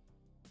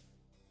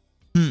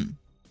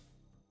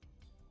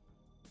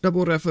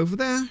 Double ref over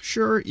there,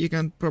 sure, you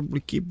can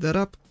probably keep that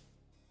up.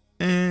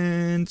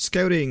 And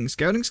scouting.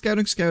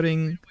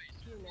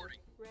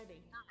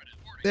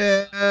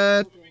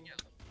 That.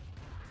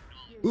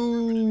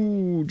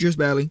 Ooh, just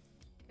barely.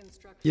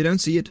 You don't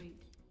see it.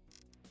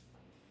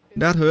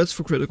 That hurts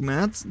for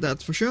CriticalMeds,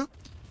 that's for sure.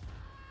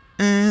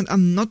 And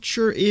I'm not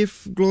sure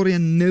if Gloria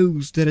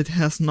knows that it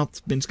has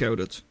not been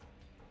scouted.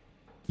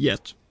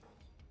 Yet.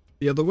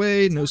 The other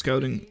way, no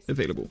scouting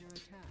available.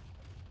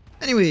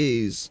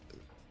 Anyways,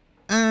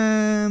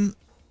 yeah.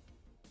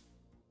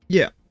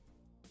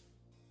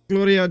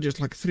 Gloria, just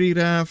like 3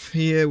 ref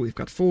here. We've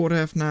got 4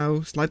 ref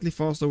now. Slightly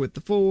faster with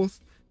the 4th.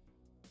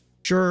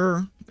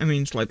 Sure. I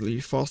mean, slightly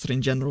faster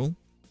in general.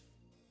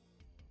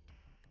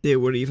 They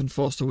were even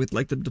faster with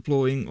like the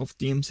deploying of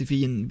the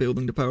MCV and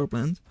building the power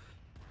plant.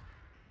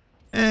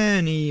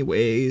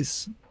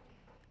 Anyways.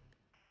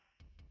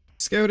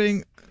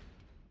 Scouting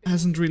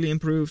hasn't really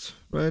improved,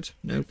 right?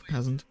 Nope,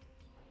 hasn't.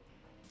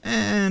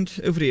 And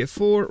over here,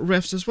 4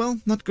 refs as well.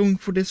 Not going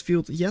for this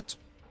field yet.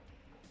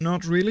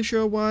 Not really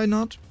sure why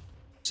not.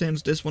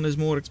 Since this one is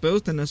more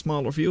exposed and a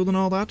smaller field and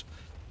all that.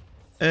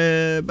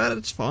 But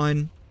it's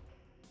fine.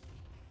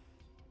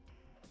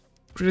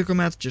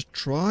 CriticalMeds just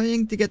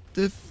trying to get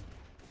the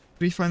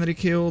refinery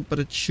killed, but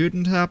it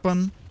shouldn't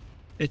happen.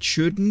 It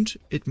shouldn't.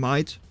 It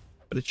might,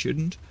 but it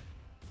shouldn't.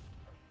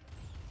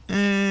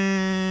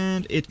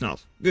 And it's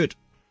not. Good,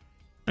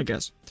 I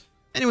guess.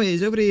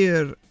 Anyways, over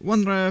here,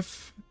 1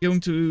 ref going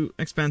to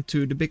expand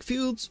to the big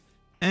fields.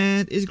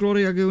 And is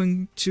Gloria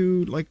going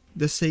to like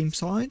the same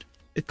side?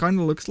 It kind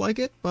of looks like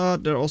it,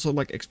 but they're also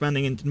like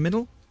expanding into the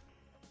middle.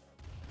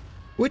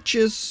 Which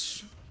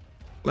is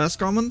less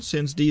common,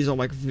 since these are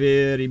like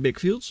very big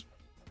fields.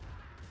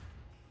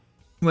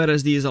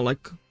 Whereas these are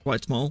like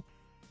quite small.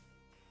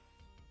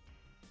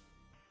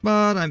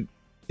 But I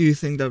do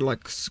think they're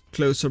like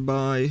closer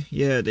by.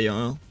 Yeah, they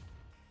are.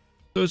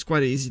 So it's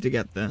quite easy to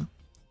get there.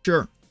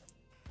 Sure.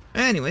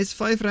 Anyways,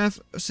 5 ref,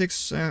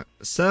 6,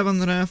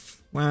 7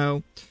 ref.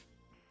 Wow.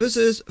 This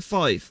is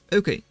 5.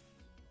 Okay.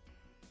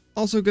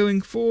 Also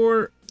going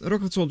for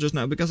rocket soldiers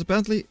now, because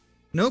apparently...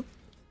 Nope.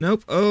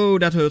 Nope. Oh,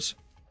 that hurts.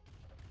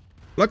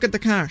 Look at the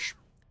cash.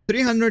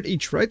 300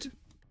 each, right?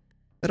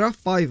 There are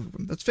 5 of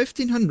them. That's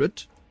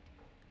 1500.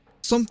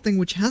 Something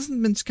which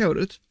hasn't been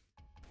scouted.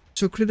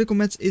 So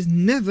CriticalMeds is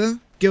never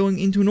going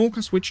into an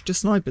Orca switch to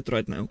snipe it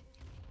right now.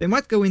 They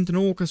might go into an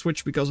Orca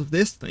switch because of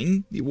this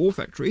thing, the war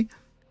factory.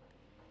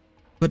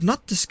 But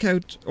not to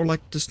scout or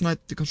like to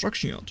snipe the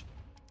construction yard.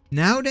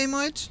 Now they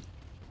might.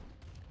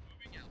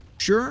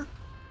 Sure.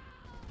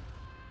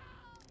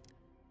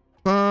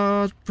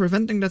 But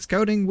preventing that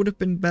scouting would have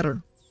been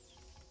better.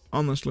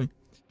 Honestly.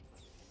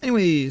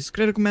 Anyways,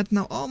 CriticalMeds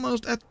now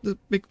almost at the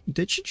big...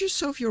 Did you just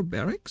sell your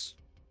barracks?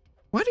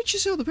 Why did you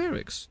sell the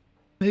barracks?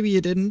 Maybe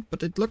you didn't,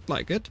 but it looked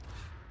like it.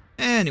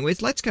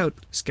 Anyways, light scout.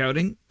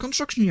 Scouting.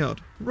 Construction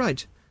yard.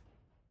 Right.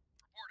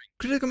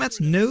 CriticalMeds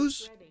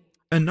knows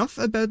enough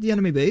about the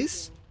enemy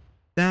base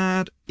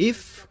that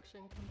if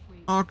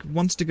Ark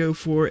wants to go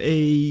for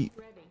a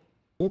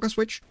Orca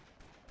switch,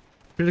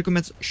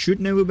 CriticalMeds should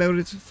know about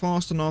it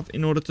fast enough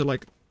in order to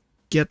like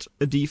get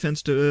a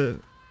defense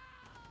to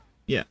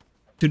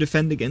to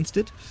defend against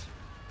it,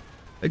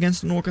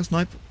 against an Orca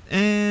snipe.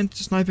 And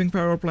sniping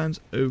power plant,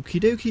 okie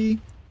dokie.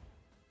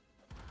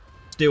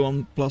 Still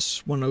on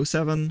plus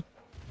 107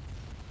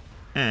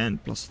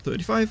 and plus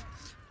 35.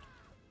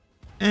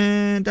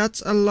 And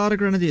that's a lot of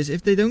grenadiers.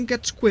 If they don't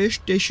get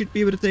squished, they should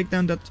be able to take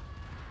down that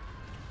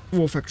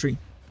war factory.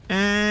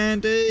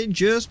 And they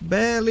just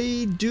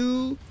barely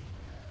do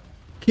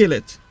kill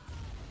it.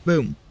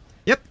 Boom.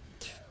 Yep.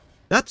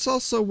 That's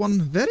also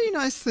one very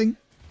nice thing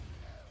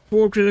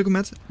for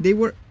CriticalMeds. They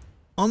were,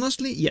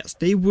 honestly, yes,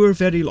 they were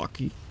very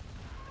lucky.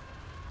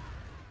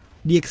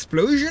 The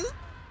explosion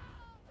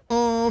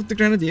of the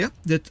grenadier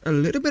did a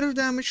little bit of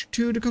damage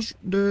to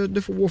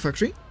the war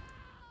factory,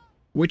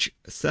 which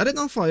set it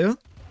on fire,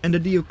 and the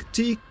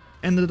DOT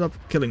ended up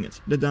killing it,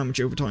 the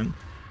damage over time.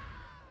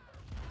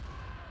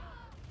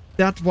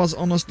 That was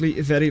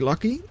honestly very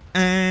lucky,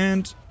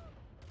 and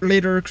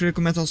later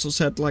CriticalMeds also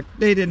said like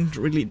they didn't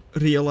really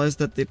realize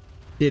that they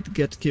did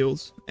get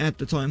killed at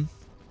the time.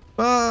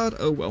 But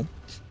oh well.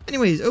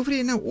 Anyways, over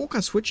here now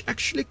Orca switch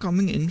actually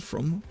coming in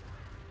from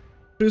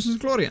Cruisers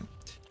Gloria.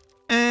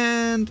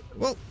 And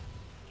well,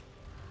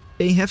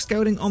 they have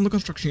scouting on the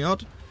construction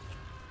yard.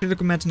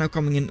 CriticalMeds now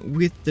coming in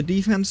with the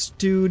defense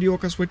to the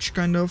Orca switch,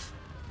 kind of,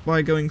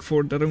 by going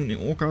for their own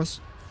Orcas.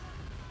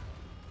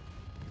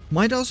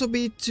 Might also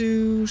be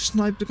to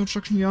snipe the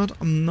construction yard,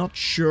 I'm not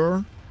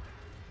sure.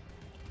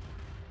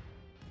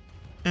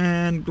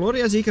 And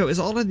Gloria's eco is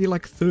already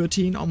like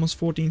 13, almost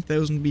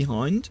 14,000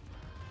 behind.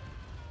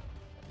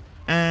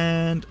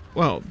 And,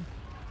 well,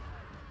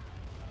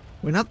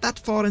 we're not that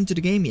far into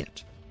the game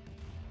yet.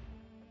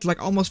 It's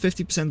like almost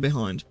 50%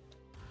 behind.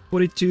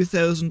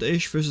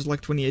 42,000-ish versus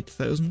like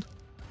 28,000.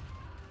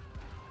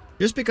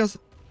 Just because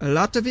a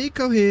lot of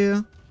eco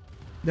here.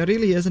 There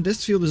really is, and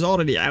this field is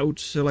already out,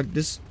 so like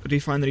this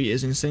refinery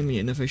is insanely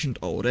inefficient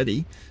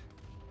already.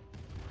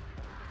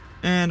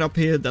 And up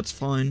here, that's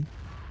fine.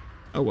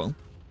 Oh well.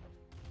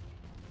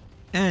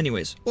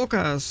 Anyways,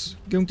 Orcas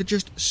going to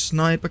just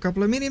snipe a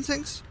couple of medium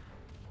things.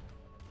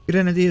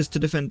 Grenadiers to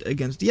defend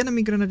against the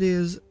enemy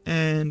grenadiers,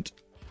 and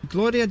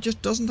Gloria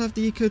just doesn't have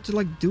the eco to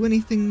like do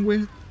anything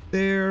with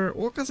their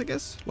Orcas, I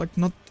guess. Like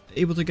not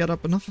able to get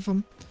up enough of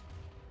them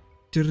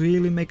to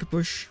really make a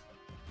push.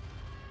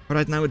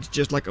 Right now it's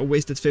just like a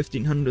wasted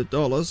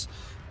 $1,500,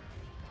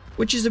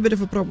 which is a bit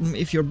of a problem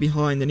if you're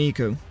behind an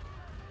eco.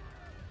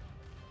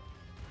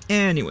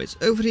 Anyways,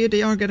 over here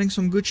they are getting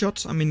some good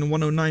shots. I mean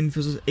 109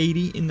 versus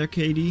 80 in their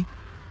KD.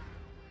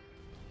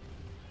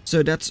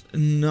 So that's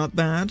not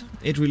bad.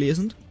 It really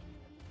isn't.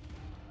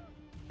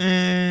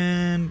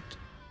 And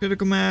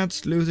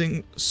CriticalMeds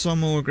losing some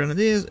more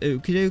grenadiers.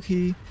 Okie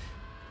dokie.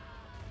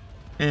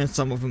 And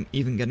some of them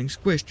even getting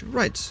squished.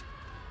 Right.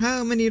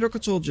 How many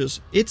rocket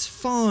soldiers? It's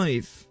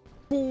 5.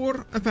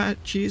 4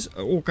 Apaches,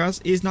 Orcas,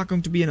 is not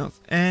going to be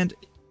enough. And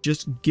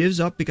just gives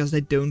up because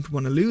they don't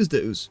want to lose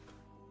those.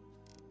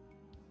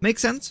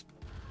 Makes sense?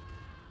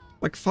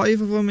 Like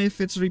 5 of them,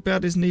 if it's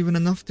repaired, isn't even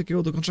enough to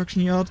kill the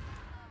construction yard.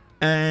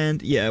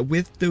 And yeah,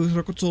 with those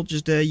rocket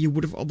soldiers there, you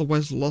would have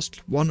otherwise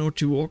lost 1 or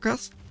 2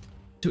 Orcas.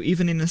 So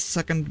even in a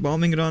second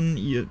bombing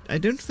run, I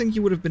don't think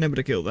you would have been able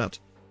to kill that.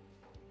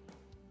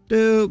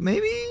 Though,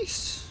 maybe...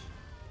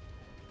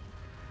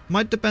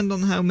 might depend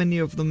on how many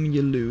of them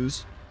you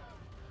lose.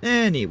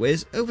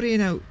 Anyways, over here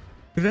now,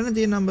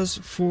 grenadier numbers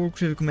for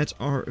CriticalMeds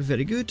are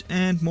very good,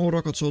 and more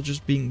rocket soldiers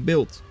being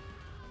built.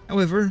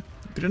 However,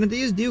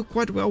 grenadiers deal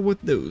quite well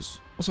with those.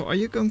 Also, are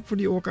you going for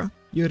the Orca?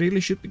 You really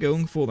should be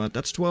going for that.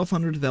 That's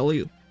 1200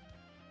 value.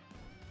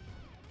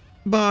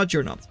 But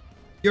you're not.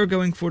 You're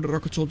going for the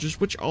rocket soldiers,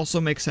 which also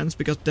makes sense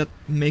because that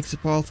makes the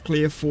path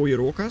clear for your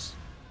Orcas.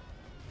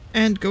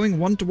 And going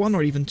 1-to-1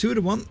 or even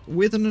 2-to-1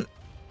 with a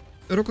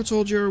rocket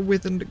soldier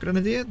with a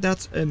grenadier,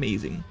 that's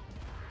amazing.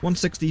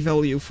 160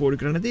 value for the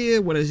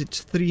grenadier, whereas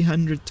it's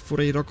 300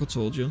 for a rocket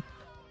soldier.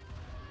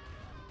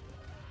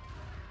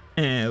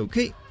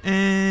 Okay,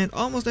 and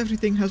almost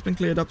everything has been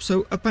cleared up,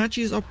 so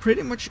Apaches are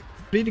pretty much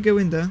free to go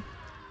in there.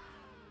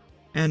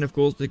 And of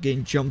course the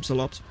game jumps a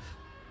lot.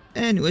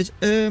 Anyways,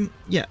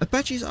 yeah,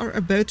 Apaches are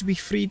about to be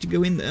free to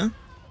go in there.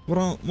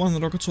 One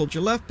rocket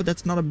soldier left, but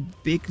that's not a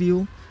big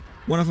deal.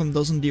 One of them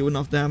doesn't do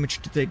enough damage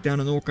to take down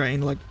an Orca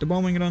in like the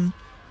bombing run.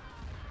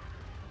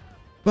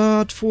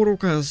 But 4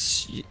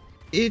 Orcas,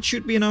 it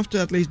should be enough to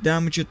at least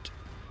damage it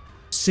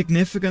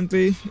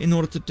significantly in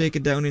order to take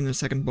it down in the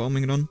second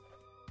bombing run.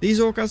 These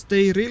Orcas,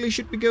 they really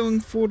should be going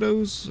for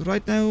those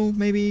right now,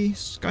 maybe,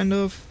 kind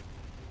of.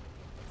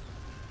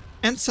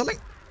 And selling.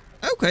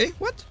 Okay,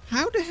 what?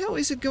 How the hell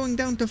is it going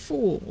down to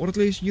 4? Or at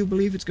least you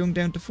believe it's going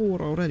down to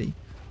 4 already.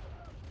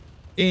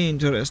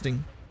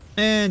 Interesting.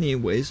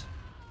 Anyways.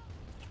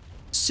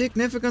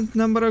 Significant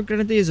number of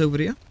grenadiers over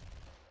here.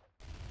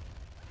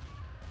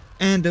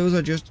 And those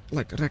are just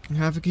like wrecking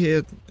havoc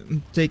here,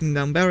 taking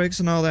down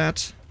barracks and all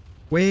that.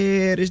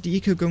 Where is the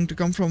eco going to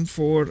come from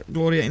for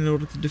Gloria in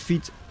order to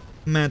defeat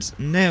Mads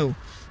now?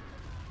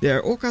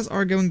 Their Orcas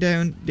are going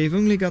down. They've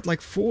only got like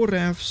 4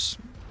 rafts.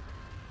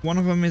 One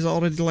of them is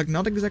already like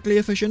not exactly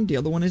efficient. The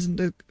other one isn't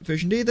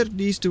efficient either.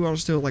 These 2 are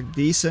still like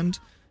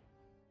decent.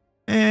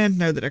 And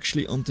now they're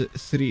actually onto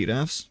 3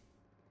 rafts.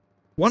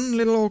 1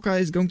 little Orca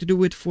is going to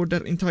do it for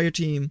their entire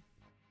team.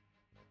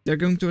 They're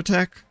going to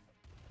attack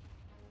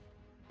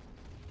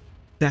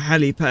the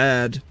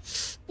helipad.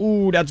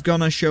 Ooh, that's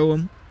gonna show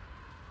them.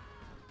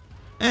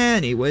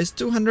 Anyways,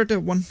 200 to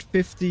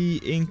 150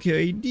 in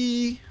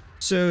KD.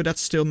 So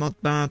that's still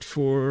not bad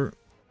for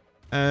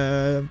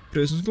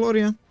Prussia's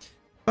Gloria.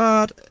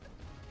 But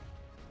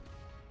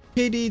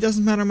KD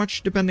doesn't matter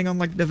much depending on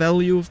like the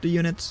value of the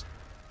units.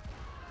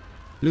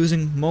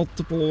 Losing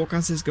multiple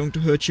Orcas is going to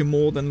hurt you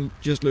more than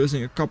just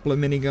losing a couple of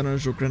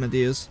minigunners or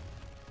grenadiers.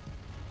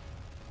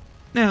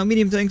 Now,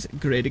 medium tanks,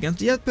 great against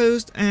the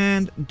outpost,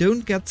 and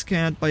don't get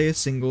scared by a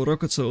single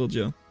rocket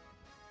soldier.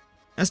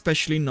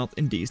 Especially not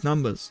in these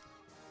numbers.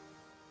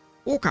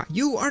 Orca,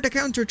 you are the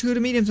counter to the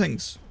medium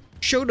tanks.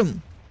 Show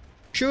them.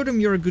 Show them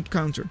you're a good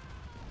counter.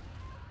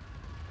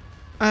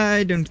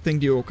 I don't think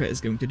the Orca is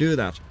going to do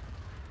that.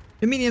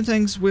 The medium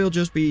tanks will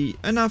just be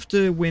enough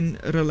to win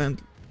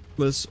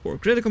Relentless or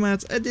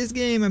CriticalMeds at this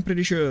game, I'm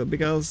pretty sure.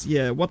 Because,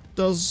 yeah, what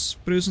does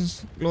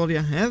Prussia's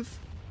Gloria have?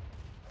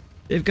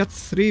 They've got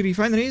 3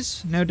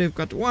 refineries. Now they've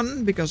got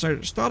 1 because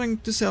they're starting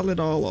to sell it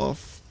all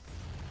off.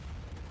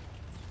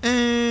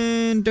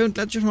 And don't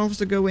let your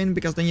harvester go in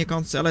because then you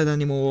can't sell it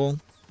anymore.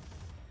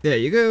 There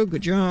you go,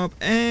 good job.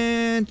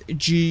 And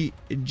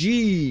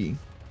GG.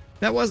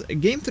 That was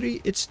game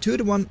 3. It's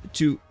 2-1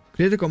 to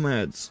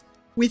CriticalMeds.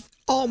 With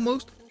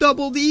almost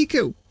double the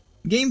eco.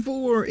 Game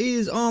 4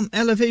 is on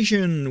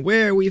Elevation,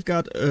 where we've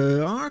got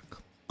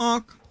Arc,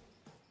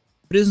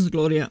 Prussia's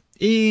Gloria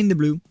in the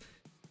blue.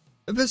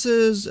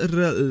 Versus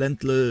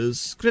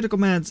Relentless,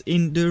 CriticalMeds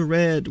in the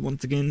red,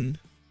 once again,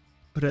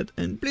 red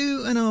and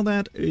blue and all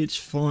that, it's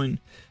fine.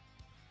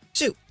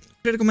 So,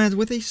 CriticalMeds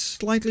with a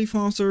slightly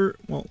faster,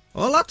 well,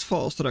 a lot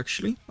faster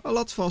actually, a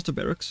lot faster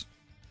barracks.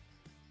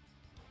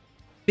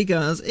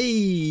 Because,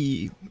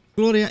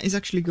 Gloria is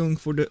actually going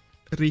for the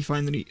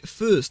refinery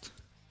first.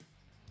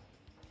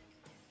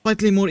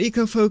 Slightly more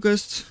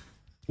eco-focused,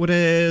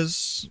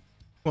 whereas,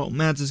 well,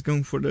 Mads is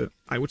going for the,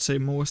 I would say,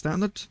 more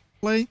standard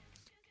play.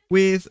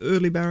 With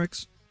early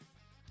barracks,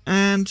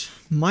 and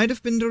might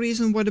have been the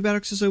reason why the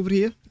barracks is over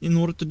here, in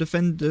order to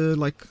defend the,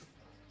 like,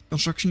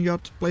 construction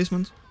yard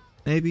placement,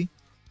 maybe.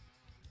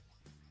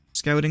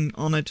 Scouting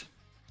on it,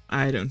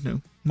 I don't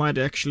know. Might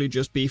actually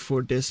just be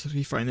for this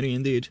refinery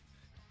indeed.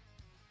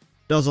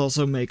 does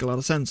also make a lot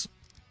of sense.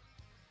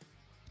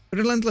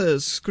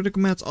 Relentless,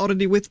 CriticalMeds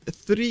already with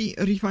 3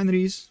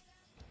 refineries.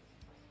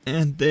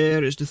 And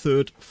there is the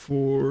 3rd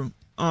for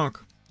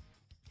Arc.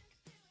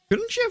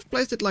 Couldn't you have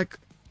placed it like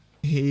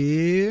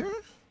here?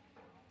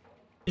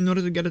 In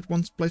order to get it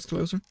one place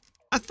closer?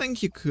 I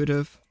think you could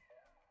have.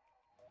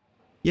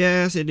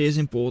 Yes, it is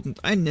important,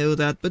 I know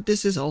that, but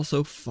this is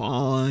also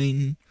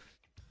fine.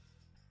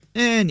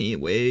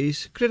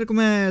 Anyways,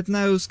 CriticalMed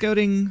now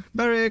scouting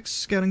barracks,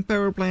 scouting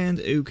power plant,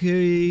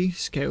 okay,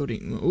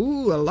 scouting.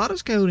 Ooh, a lot of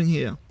scouting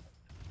here.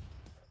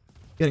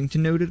 Getting to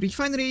know the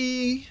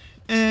refinery,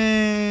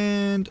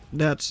 and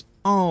that's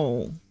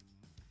all.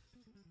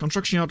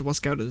 Construction yard was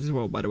scouted as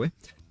well, by the way.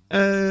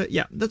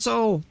 Yeah, that's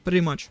all,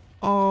 pretty much.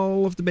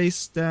 All of the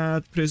base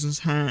that Prisons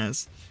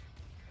has.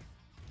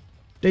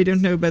 They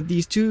don't know about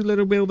these 2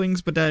 little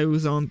buildings, but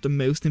those aren't the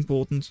most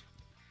important.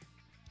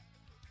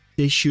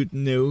 They should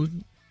know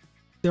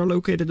they're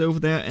located over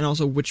there, and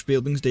also which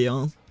buildings they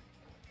are.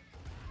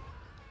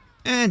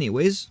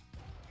 Anyways,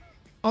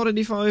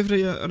 already 5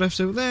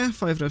 refs over there,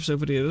 5 refs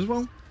over here as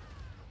well.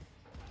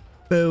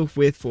 Both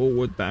with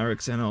forward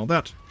barracks and all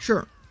that,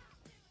 sure.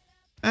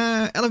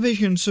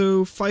 Elevation,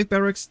 so 5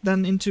 barracks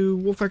then into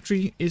War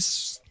Factory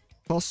is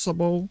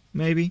possible,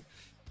 maybe.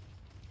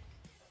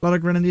 A lot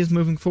of grenadiers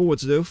moving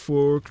forwards though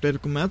for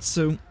CriticalMeds,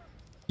 so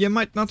you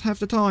might not have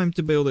the time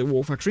to build a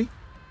War Factory.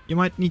 You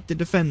might need to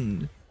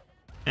defend.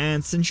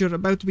 And since you're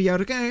about to be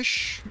out of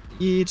cash,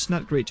 it's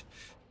not great.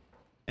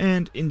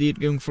 And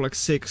indeed going for like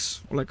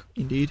 6, or like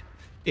indeed,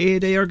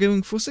 they are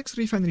going for 6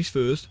 refineries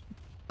first.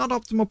 Not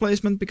optimal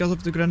placement because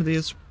of the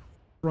grenadiers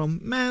from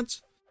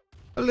Meds.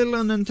 A little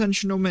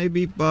unintentional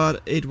maybe,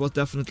 but it was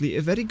definitely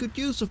a very good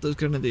use of those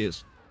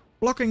grenadiers.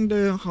 Blocking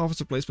the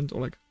harvester placement,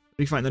 or like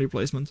refinery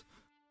placement.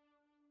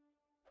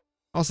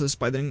 Also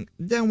spidering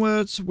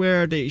downwards,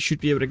 where they should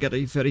be able to get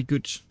a very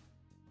good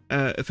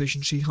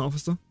efficiency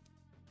harvester.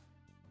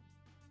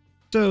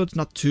 So it's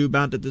not too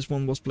bad that this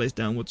one was placed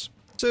downwards.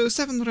 So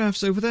 7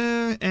 rafts over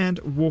there, and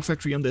War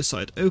Factory on this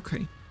side,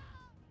 okay.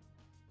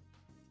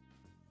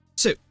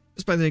 So,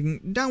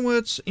 spidering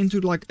downwards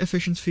into like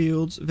efficient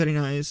fields, very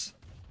nice.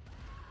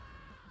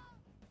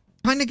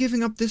 Kinda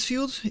giving up this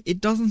field, it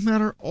doesn't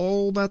matter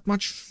all that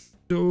much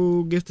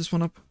to give this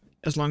one up,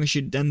 as long as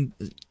you then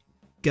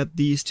get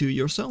these 2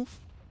 yourself.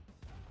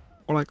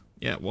 Or like,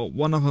 yeah, well,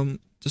 one of them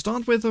to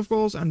start with, of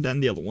course, and then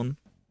the other one.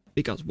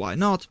 Because why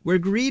not? We're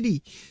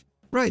greedy!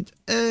 Right,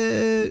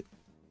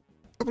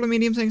 couple of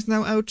medium tanks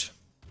now out.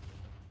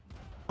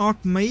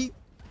 Arc may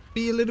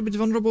be a little bit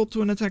vulnerable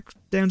to an attack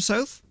down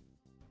south.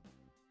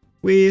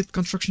 With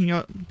construction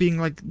yard being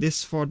like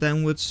this far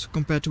downwards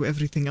compared to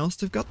everything else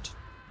they've got.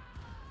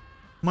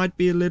 Might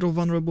be a little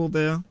vulnerable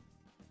there.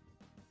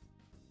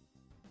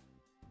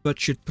 But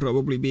should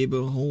probably be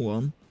able to hold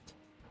on.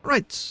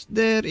 Right,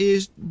 there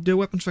is the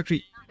weapons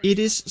factory. It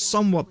is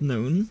somewhat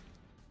known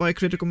by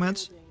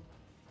CriticalMeds.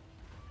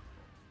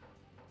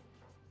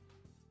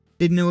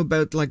 They know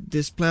about like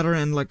this platter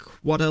and like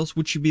what else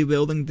would you be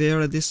building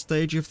there at this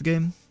stage of the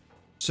game.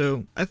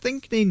 So I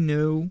think they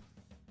know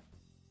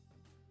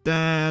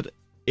that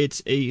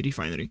it's a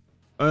refinery.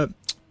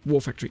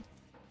 War factory.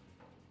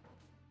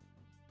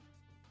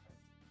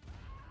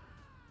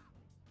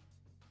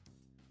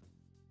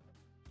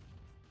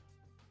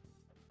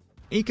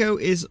 Eco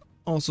is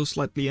also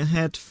slightly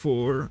ahead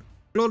for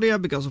Gloria,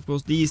 because of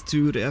course these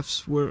 2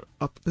 refs were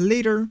up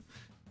later.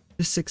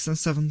 The 6th and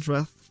 7th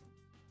ref.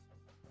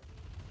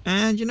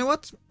 And you know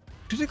what?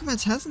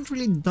 CriticalMeds hasn't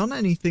really done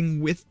anything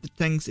with the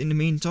tanks in the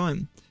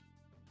meantime.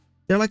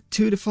 They're like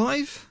 2 to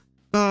 5,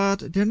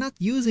 but they're not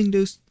using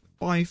those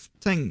 5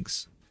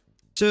 tanks.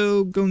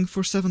 So going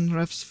for 7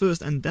 refs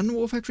first and then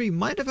War Factory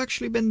might have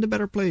actually been the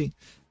better play.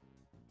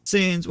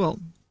 Since, well,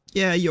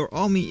 yeah, your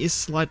army is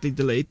slightly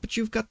delayed, but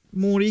you've got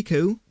more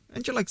eco,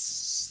 and you're like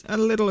a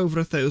little over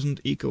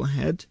 1,000 eco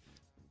ahead.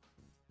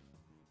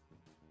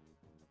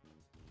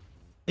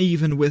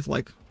 Even with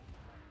like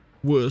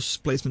worse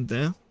placement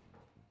there.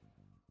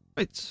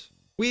 Right,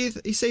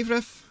 with a safe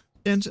ref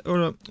down,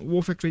 or a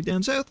War Factory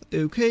down south,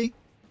 okay.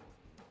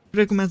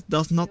 CriticalMeds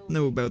does not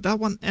know about that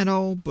one at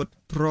all, but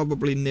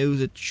probably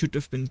knows it should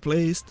have been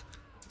placed.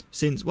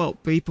 Since, well,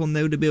 people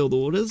know the build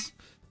orders.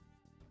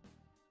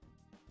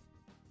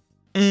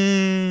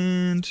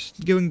 And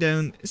going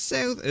down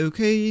south,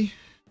 okay.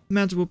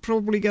 Meds will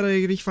probably get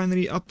a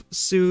refinery up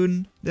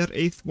soon, their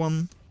 8th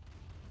one.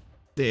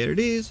 There it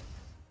is.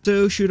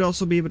 So should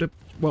also be able to,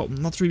 well,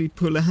 not really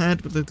pull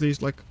ahead, but at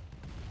least like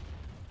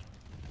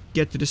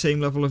get to the same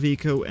level of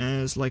eco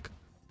as like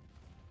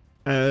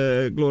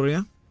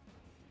Gloria.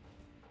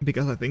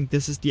 Because I think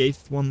this is the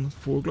 8th one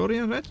for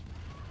Gloria, right?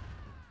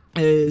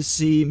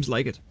 Seems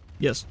like it,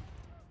 yes.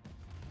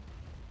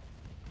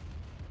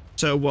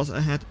 So was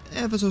ahead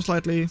ever so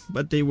slightly,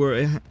 but they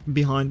were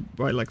behind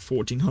by like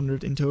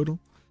 1,400 in total.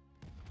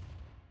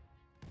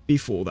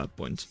 Before that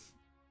point.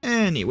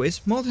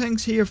 Anyways, more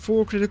tanks here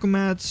for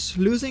CriticalMeds,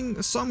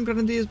 losing some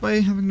grenadiers by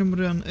having them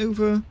run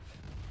over.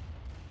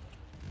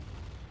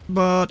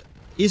 But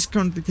is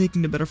currently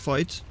taking the better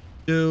fight.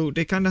 So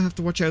they kind of have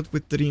to watch out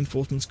with the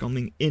reinforcements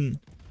coming in.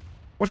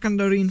 What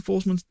kind of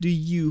reinforcements do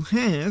you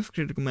have,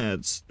 Critical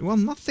Meds? Well,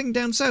 nothing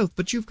down south,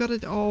 but you've got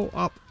it all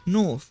up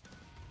north.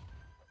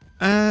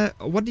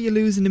 What do you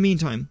lose in the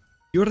meantime?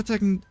 You're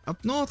attacking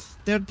up north,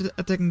 they're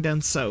attacking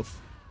down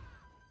south.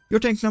 Your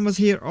tank numbers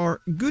here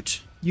are good.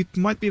 You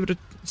might be able to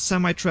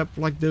semi-trap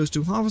like those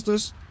two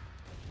harvesters.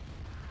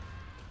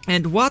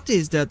 And what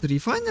is that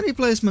refinery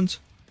placement?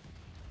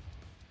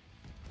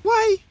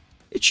 Why?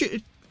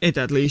 It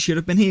at least should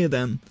have been here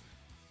then.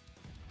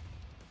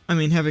 I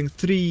mean, having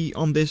 3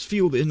 on this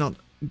field is not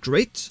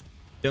great.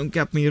 Don't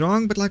get me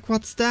wrong, but like,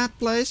 what's that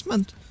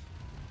placement?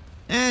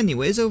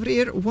 Anyways, over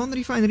here, 1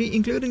 refinery,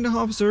 including the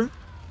harvester,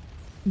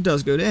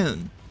 does go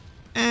down.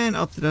 And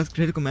after that,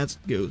 Critical Meds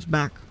goes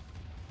back.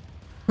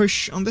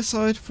 Push on this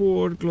side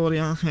for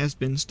Gloria has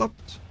been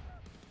stopped.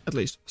 At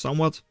least,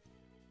 somewhat.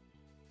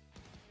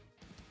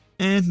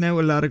 And now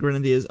a lot of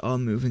grenadiers are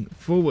moving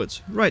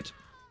forwards. Right.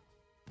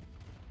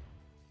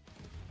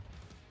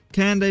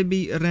 Can they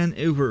be ran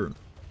over?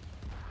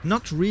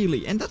 Not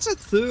really. And that's a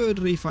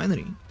 3rd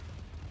refinery.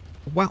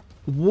 Wow.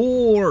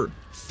 War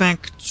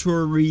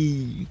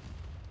factory.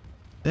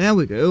 There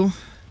we go.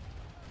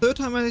 3rd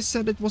time I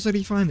said it was a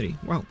refinery.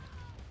 Wow.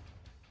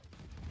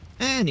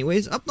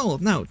 Anyways, up north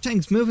now.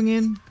 Tanks moving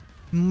in.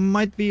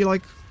 Might be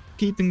like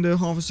keeping the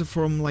harvester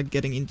from like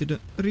getting into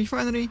the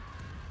refinery.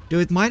 Though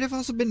it might have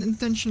also been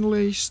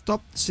intentionally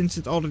stopped, since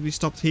it already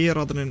stopped here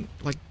rather than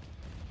like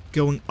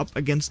going up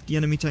against the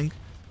enemy tank.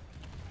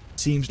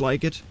 Seems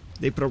like it.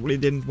 They probably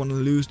didn't want to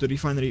lose the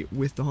refinery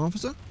with the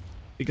harvester,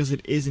 because it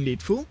is indeed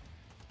full.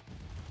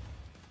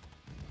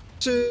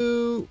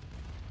 So,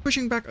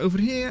 pushing back over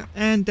here,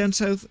 and down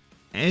south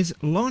is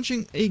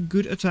launching a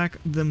good attack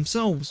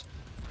themselves.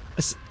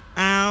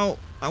 Ow!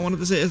 I wanted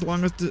to say, as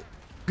long as the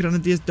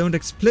grenadiers don't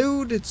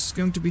explode, it's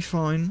going to be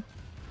fine.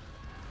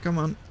 Come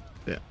on.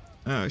 Yeah.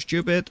 Oh,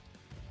 stupid.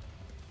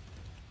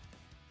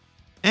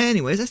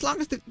 Anyways, as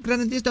long as the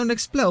grenadiers don't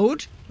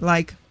explode,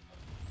 like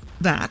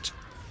that,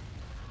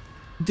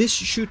 this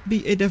should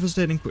be a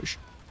devastating push.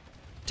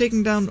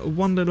 Taking down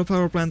 1 little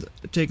power plant,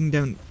 taking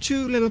down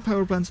 2 little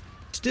power plants,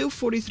 still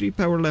 43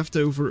 power left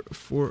over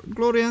for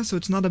Gloria, so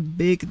it's not a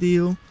big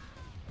deal.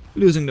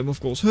 Losing them of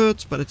course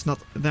hurts, but it's not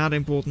that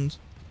important.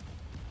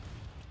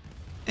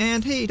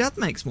 And hey, that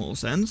makes more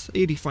sense,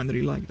 a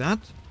refinery like that.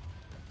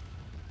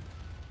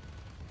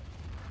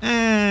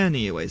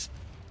 Anyways.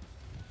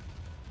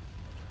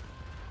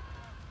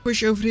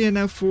 Push over here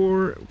now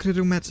for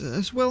Critical Meds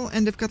as well,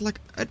 and they've got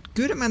like a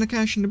good amount of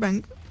cash in the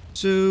bank,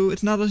 so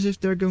it's not as if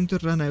they're going to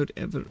run out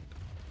ever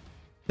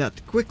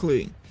that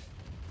quickly.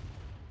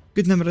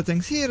 Good number of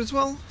tanks here as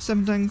well,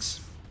 7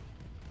 tanks,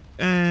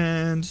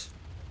 and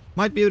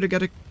might be able to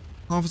get a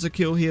harvester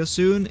kill here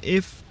soon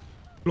if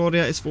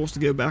Gloria is forced to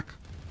go back.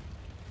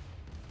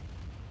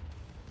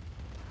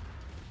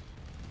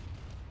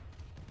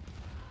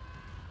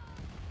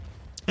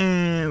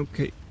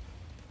 Okay,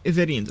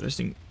 very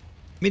interesting.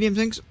 Medium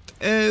tanks.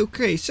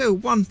 Okay, so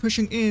 1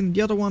 pushing in,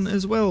 the other one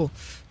as well.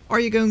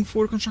 Are you going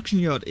for construction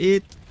yard?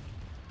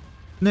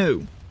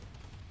 No.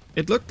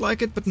 It looked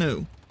like it, but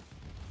no.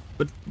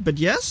 But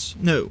yes?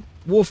 No.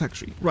 War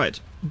factory. Right.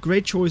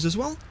 Great choice as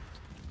well.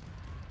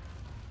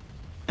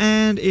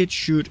 And it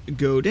should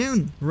go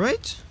down,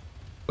 right?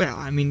 Well,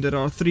 I mean, there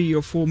are 3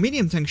 or 4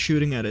 medium tanks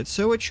shooting at it,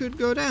 so it should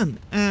go down.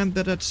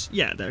 But that's...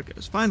 yeah, there it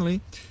goes,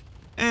 finally.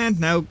 And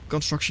now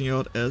construction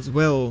yard as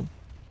well.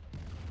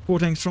 4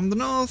 tanks from the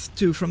north,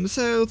 2 from the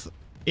south,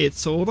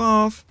 it's sold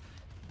off.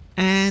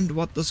 And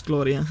what does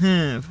Gloria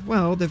have?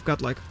 Well, they've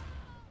got like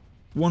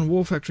 1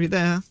 war factory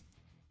there,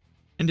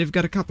 and they've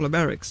got a couple of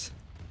barracks.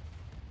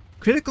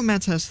 Critical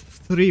Meds has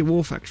 3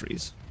 war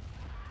factories.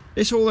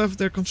 They sold off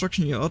their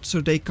construction yard,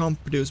 so they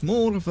can't produce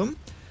more of them,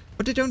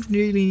 but they don't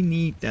really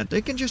need that.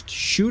 They can just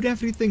shoot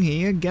everything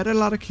here, get a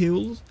lot of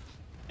kills,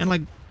 and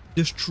like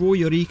destroy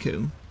your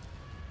eco.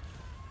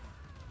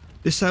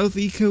 The south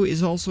eco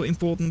is also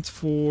important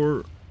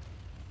for...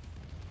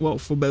 well,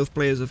 for both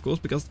players of course,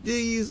 because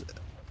these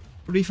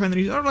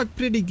refineries are like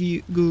pretty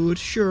good,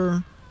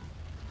 sure.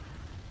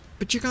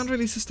 But you can't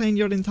really sustain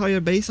your entire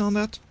base on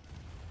that.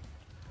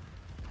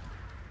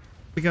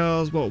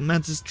 Because, well,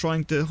 Meds is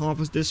trying to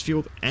harvest this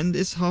field and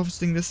is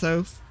harvesting the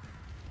south.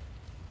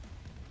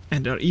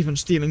 And they're even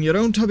stealing your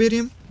own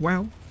Tiberium,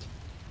 wow.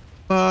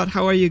 But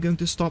how are you going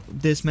to stop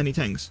this many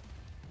tanks?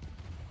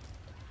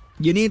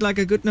 You need like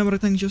a good number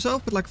of tanks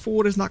yourself, but like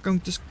 4 is not going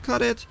to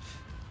cut it.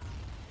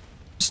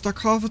 Stock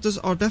harvesters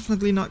are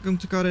definitely not going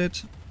to cut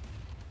it.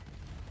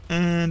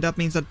 And that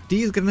means that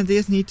these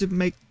grenadiers need to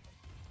make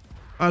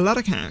a lot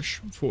of cash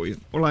for you.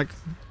 Or like,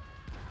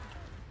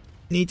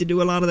 need to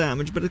do a lot of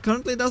damage, but it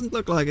currently doesn't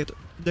look like it.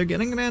 They're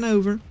getting ran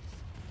over.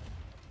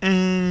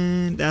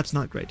 And that's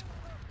not great.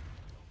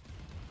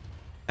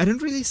 I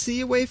don't really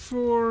see a way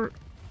for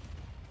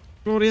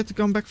Gloria to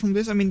come back from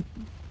this. I mean,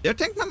 their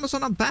tank numbers are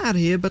not bad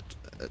here, but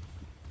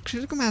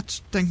Critical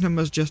Meds tank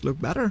numbers just look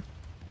better.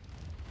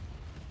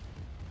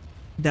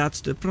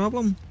 That's the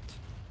problem.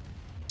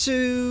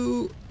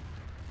 So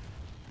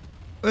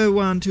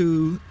 1,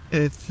 2,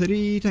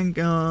 3 tank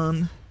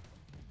gun.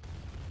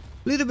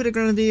 Little bit of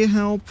grenadier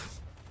help.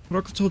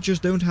 Rocket soldiers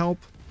don't help.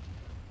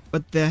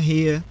 But they're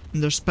here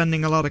and they're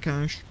spending a lot of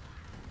cash.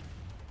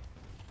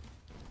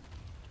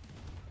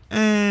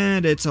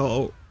 And it's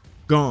all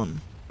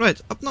gone. Right,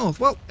 up north.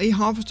 Well, a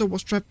harvester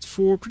was trapped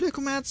for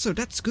critical meds, so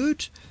that's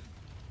good.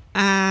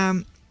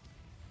 And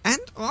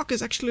Ark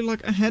is actually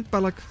like ahead by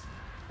like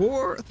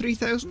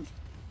 3,000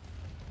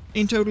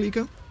 in total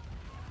eco.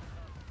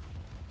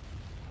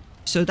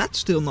 So that's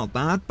still not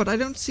bad, but I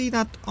don't see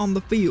that on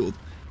the field.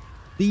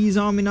 These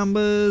army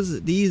numbers,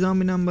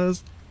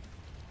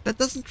 that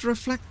doesn't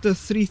reflect the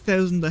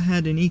 3,000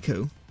 ahead in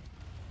eco.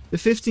 The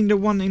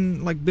 15-1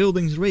 in like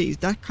buildings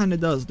raised, that kinda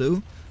does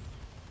though.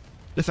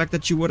 The fact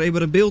that you were able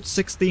to build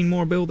 16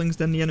 more buildings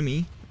than the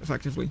enemy,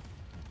 effectively.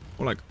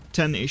 Or like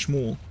 10-ish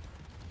more.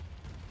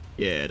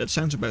 Yeah, that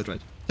sounds about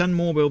right. 10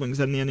 more buildings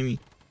than the enemy.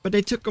 But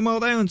they took them all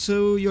down,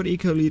 so your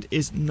eco lead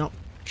is not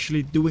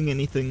actually doing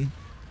anything.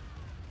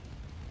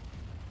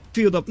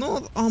 Field up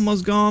north,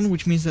 almost gone,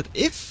 which means that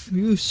if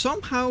you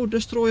somehow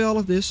destroy all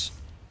of this,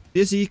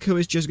 this eco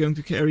is just going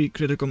to carry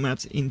critical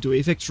meds into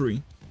a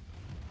victory.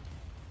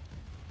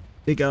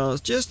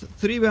 Because just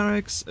 3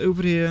 barracks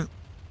over here.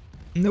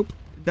 Nope,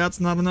 that's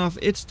not enough.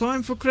 It's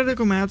time for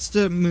critical meds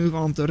to move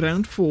on to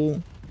round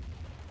 4.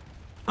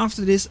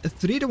 After this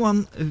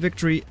 3-1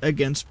 victory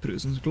against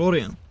Prussia's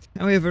Gloria.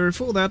 However,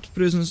 for that,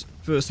 Prussia's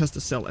first has to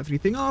sell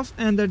everything off,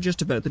 and they're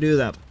just about to do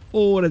that.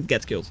 Or it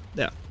gets killed.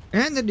 There.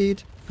 And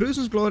indeed,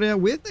 Prussia's Gloria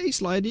with a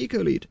slight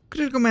eco lead.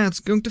 Critical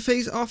Meds going to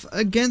face off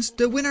against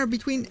the winner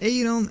between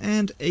Aeron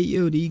and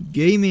AOD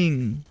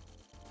Gaming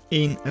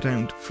in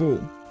round 4.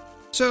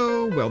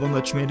 So, well done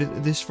that you made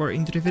it this far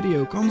into the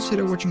video.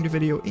 Consider watching the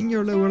video in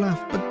your lower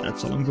left, but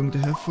that's all I'm going to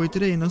have for you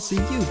today, and I'll see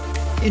you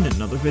in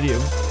another video.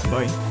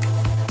 Bye.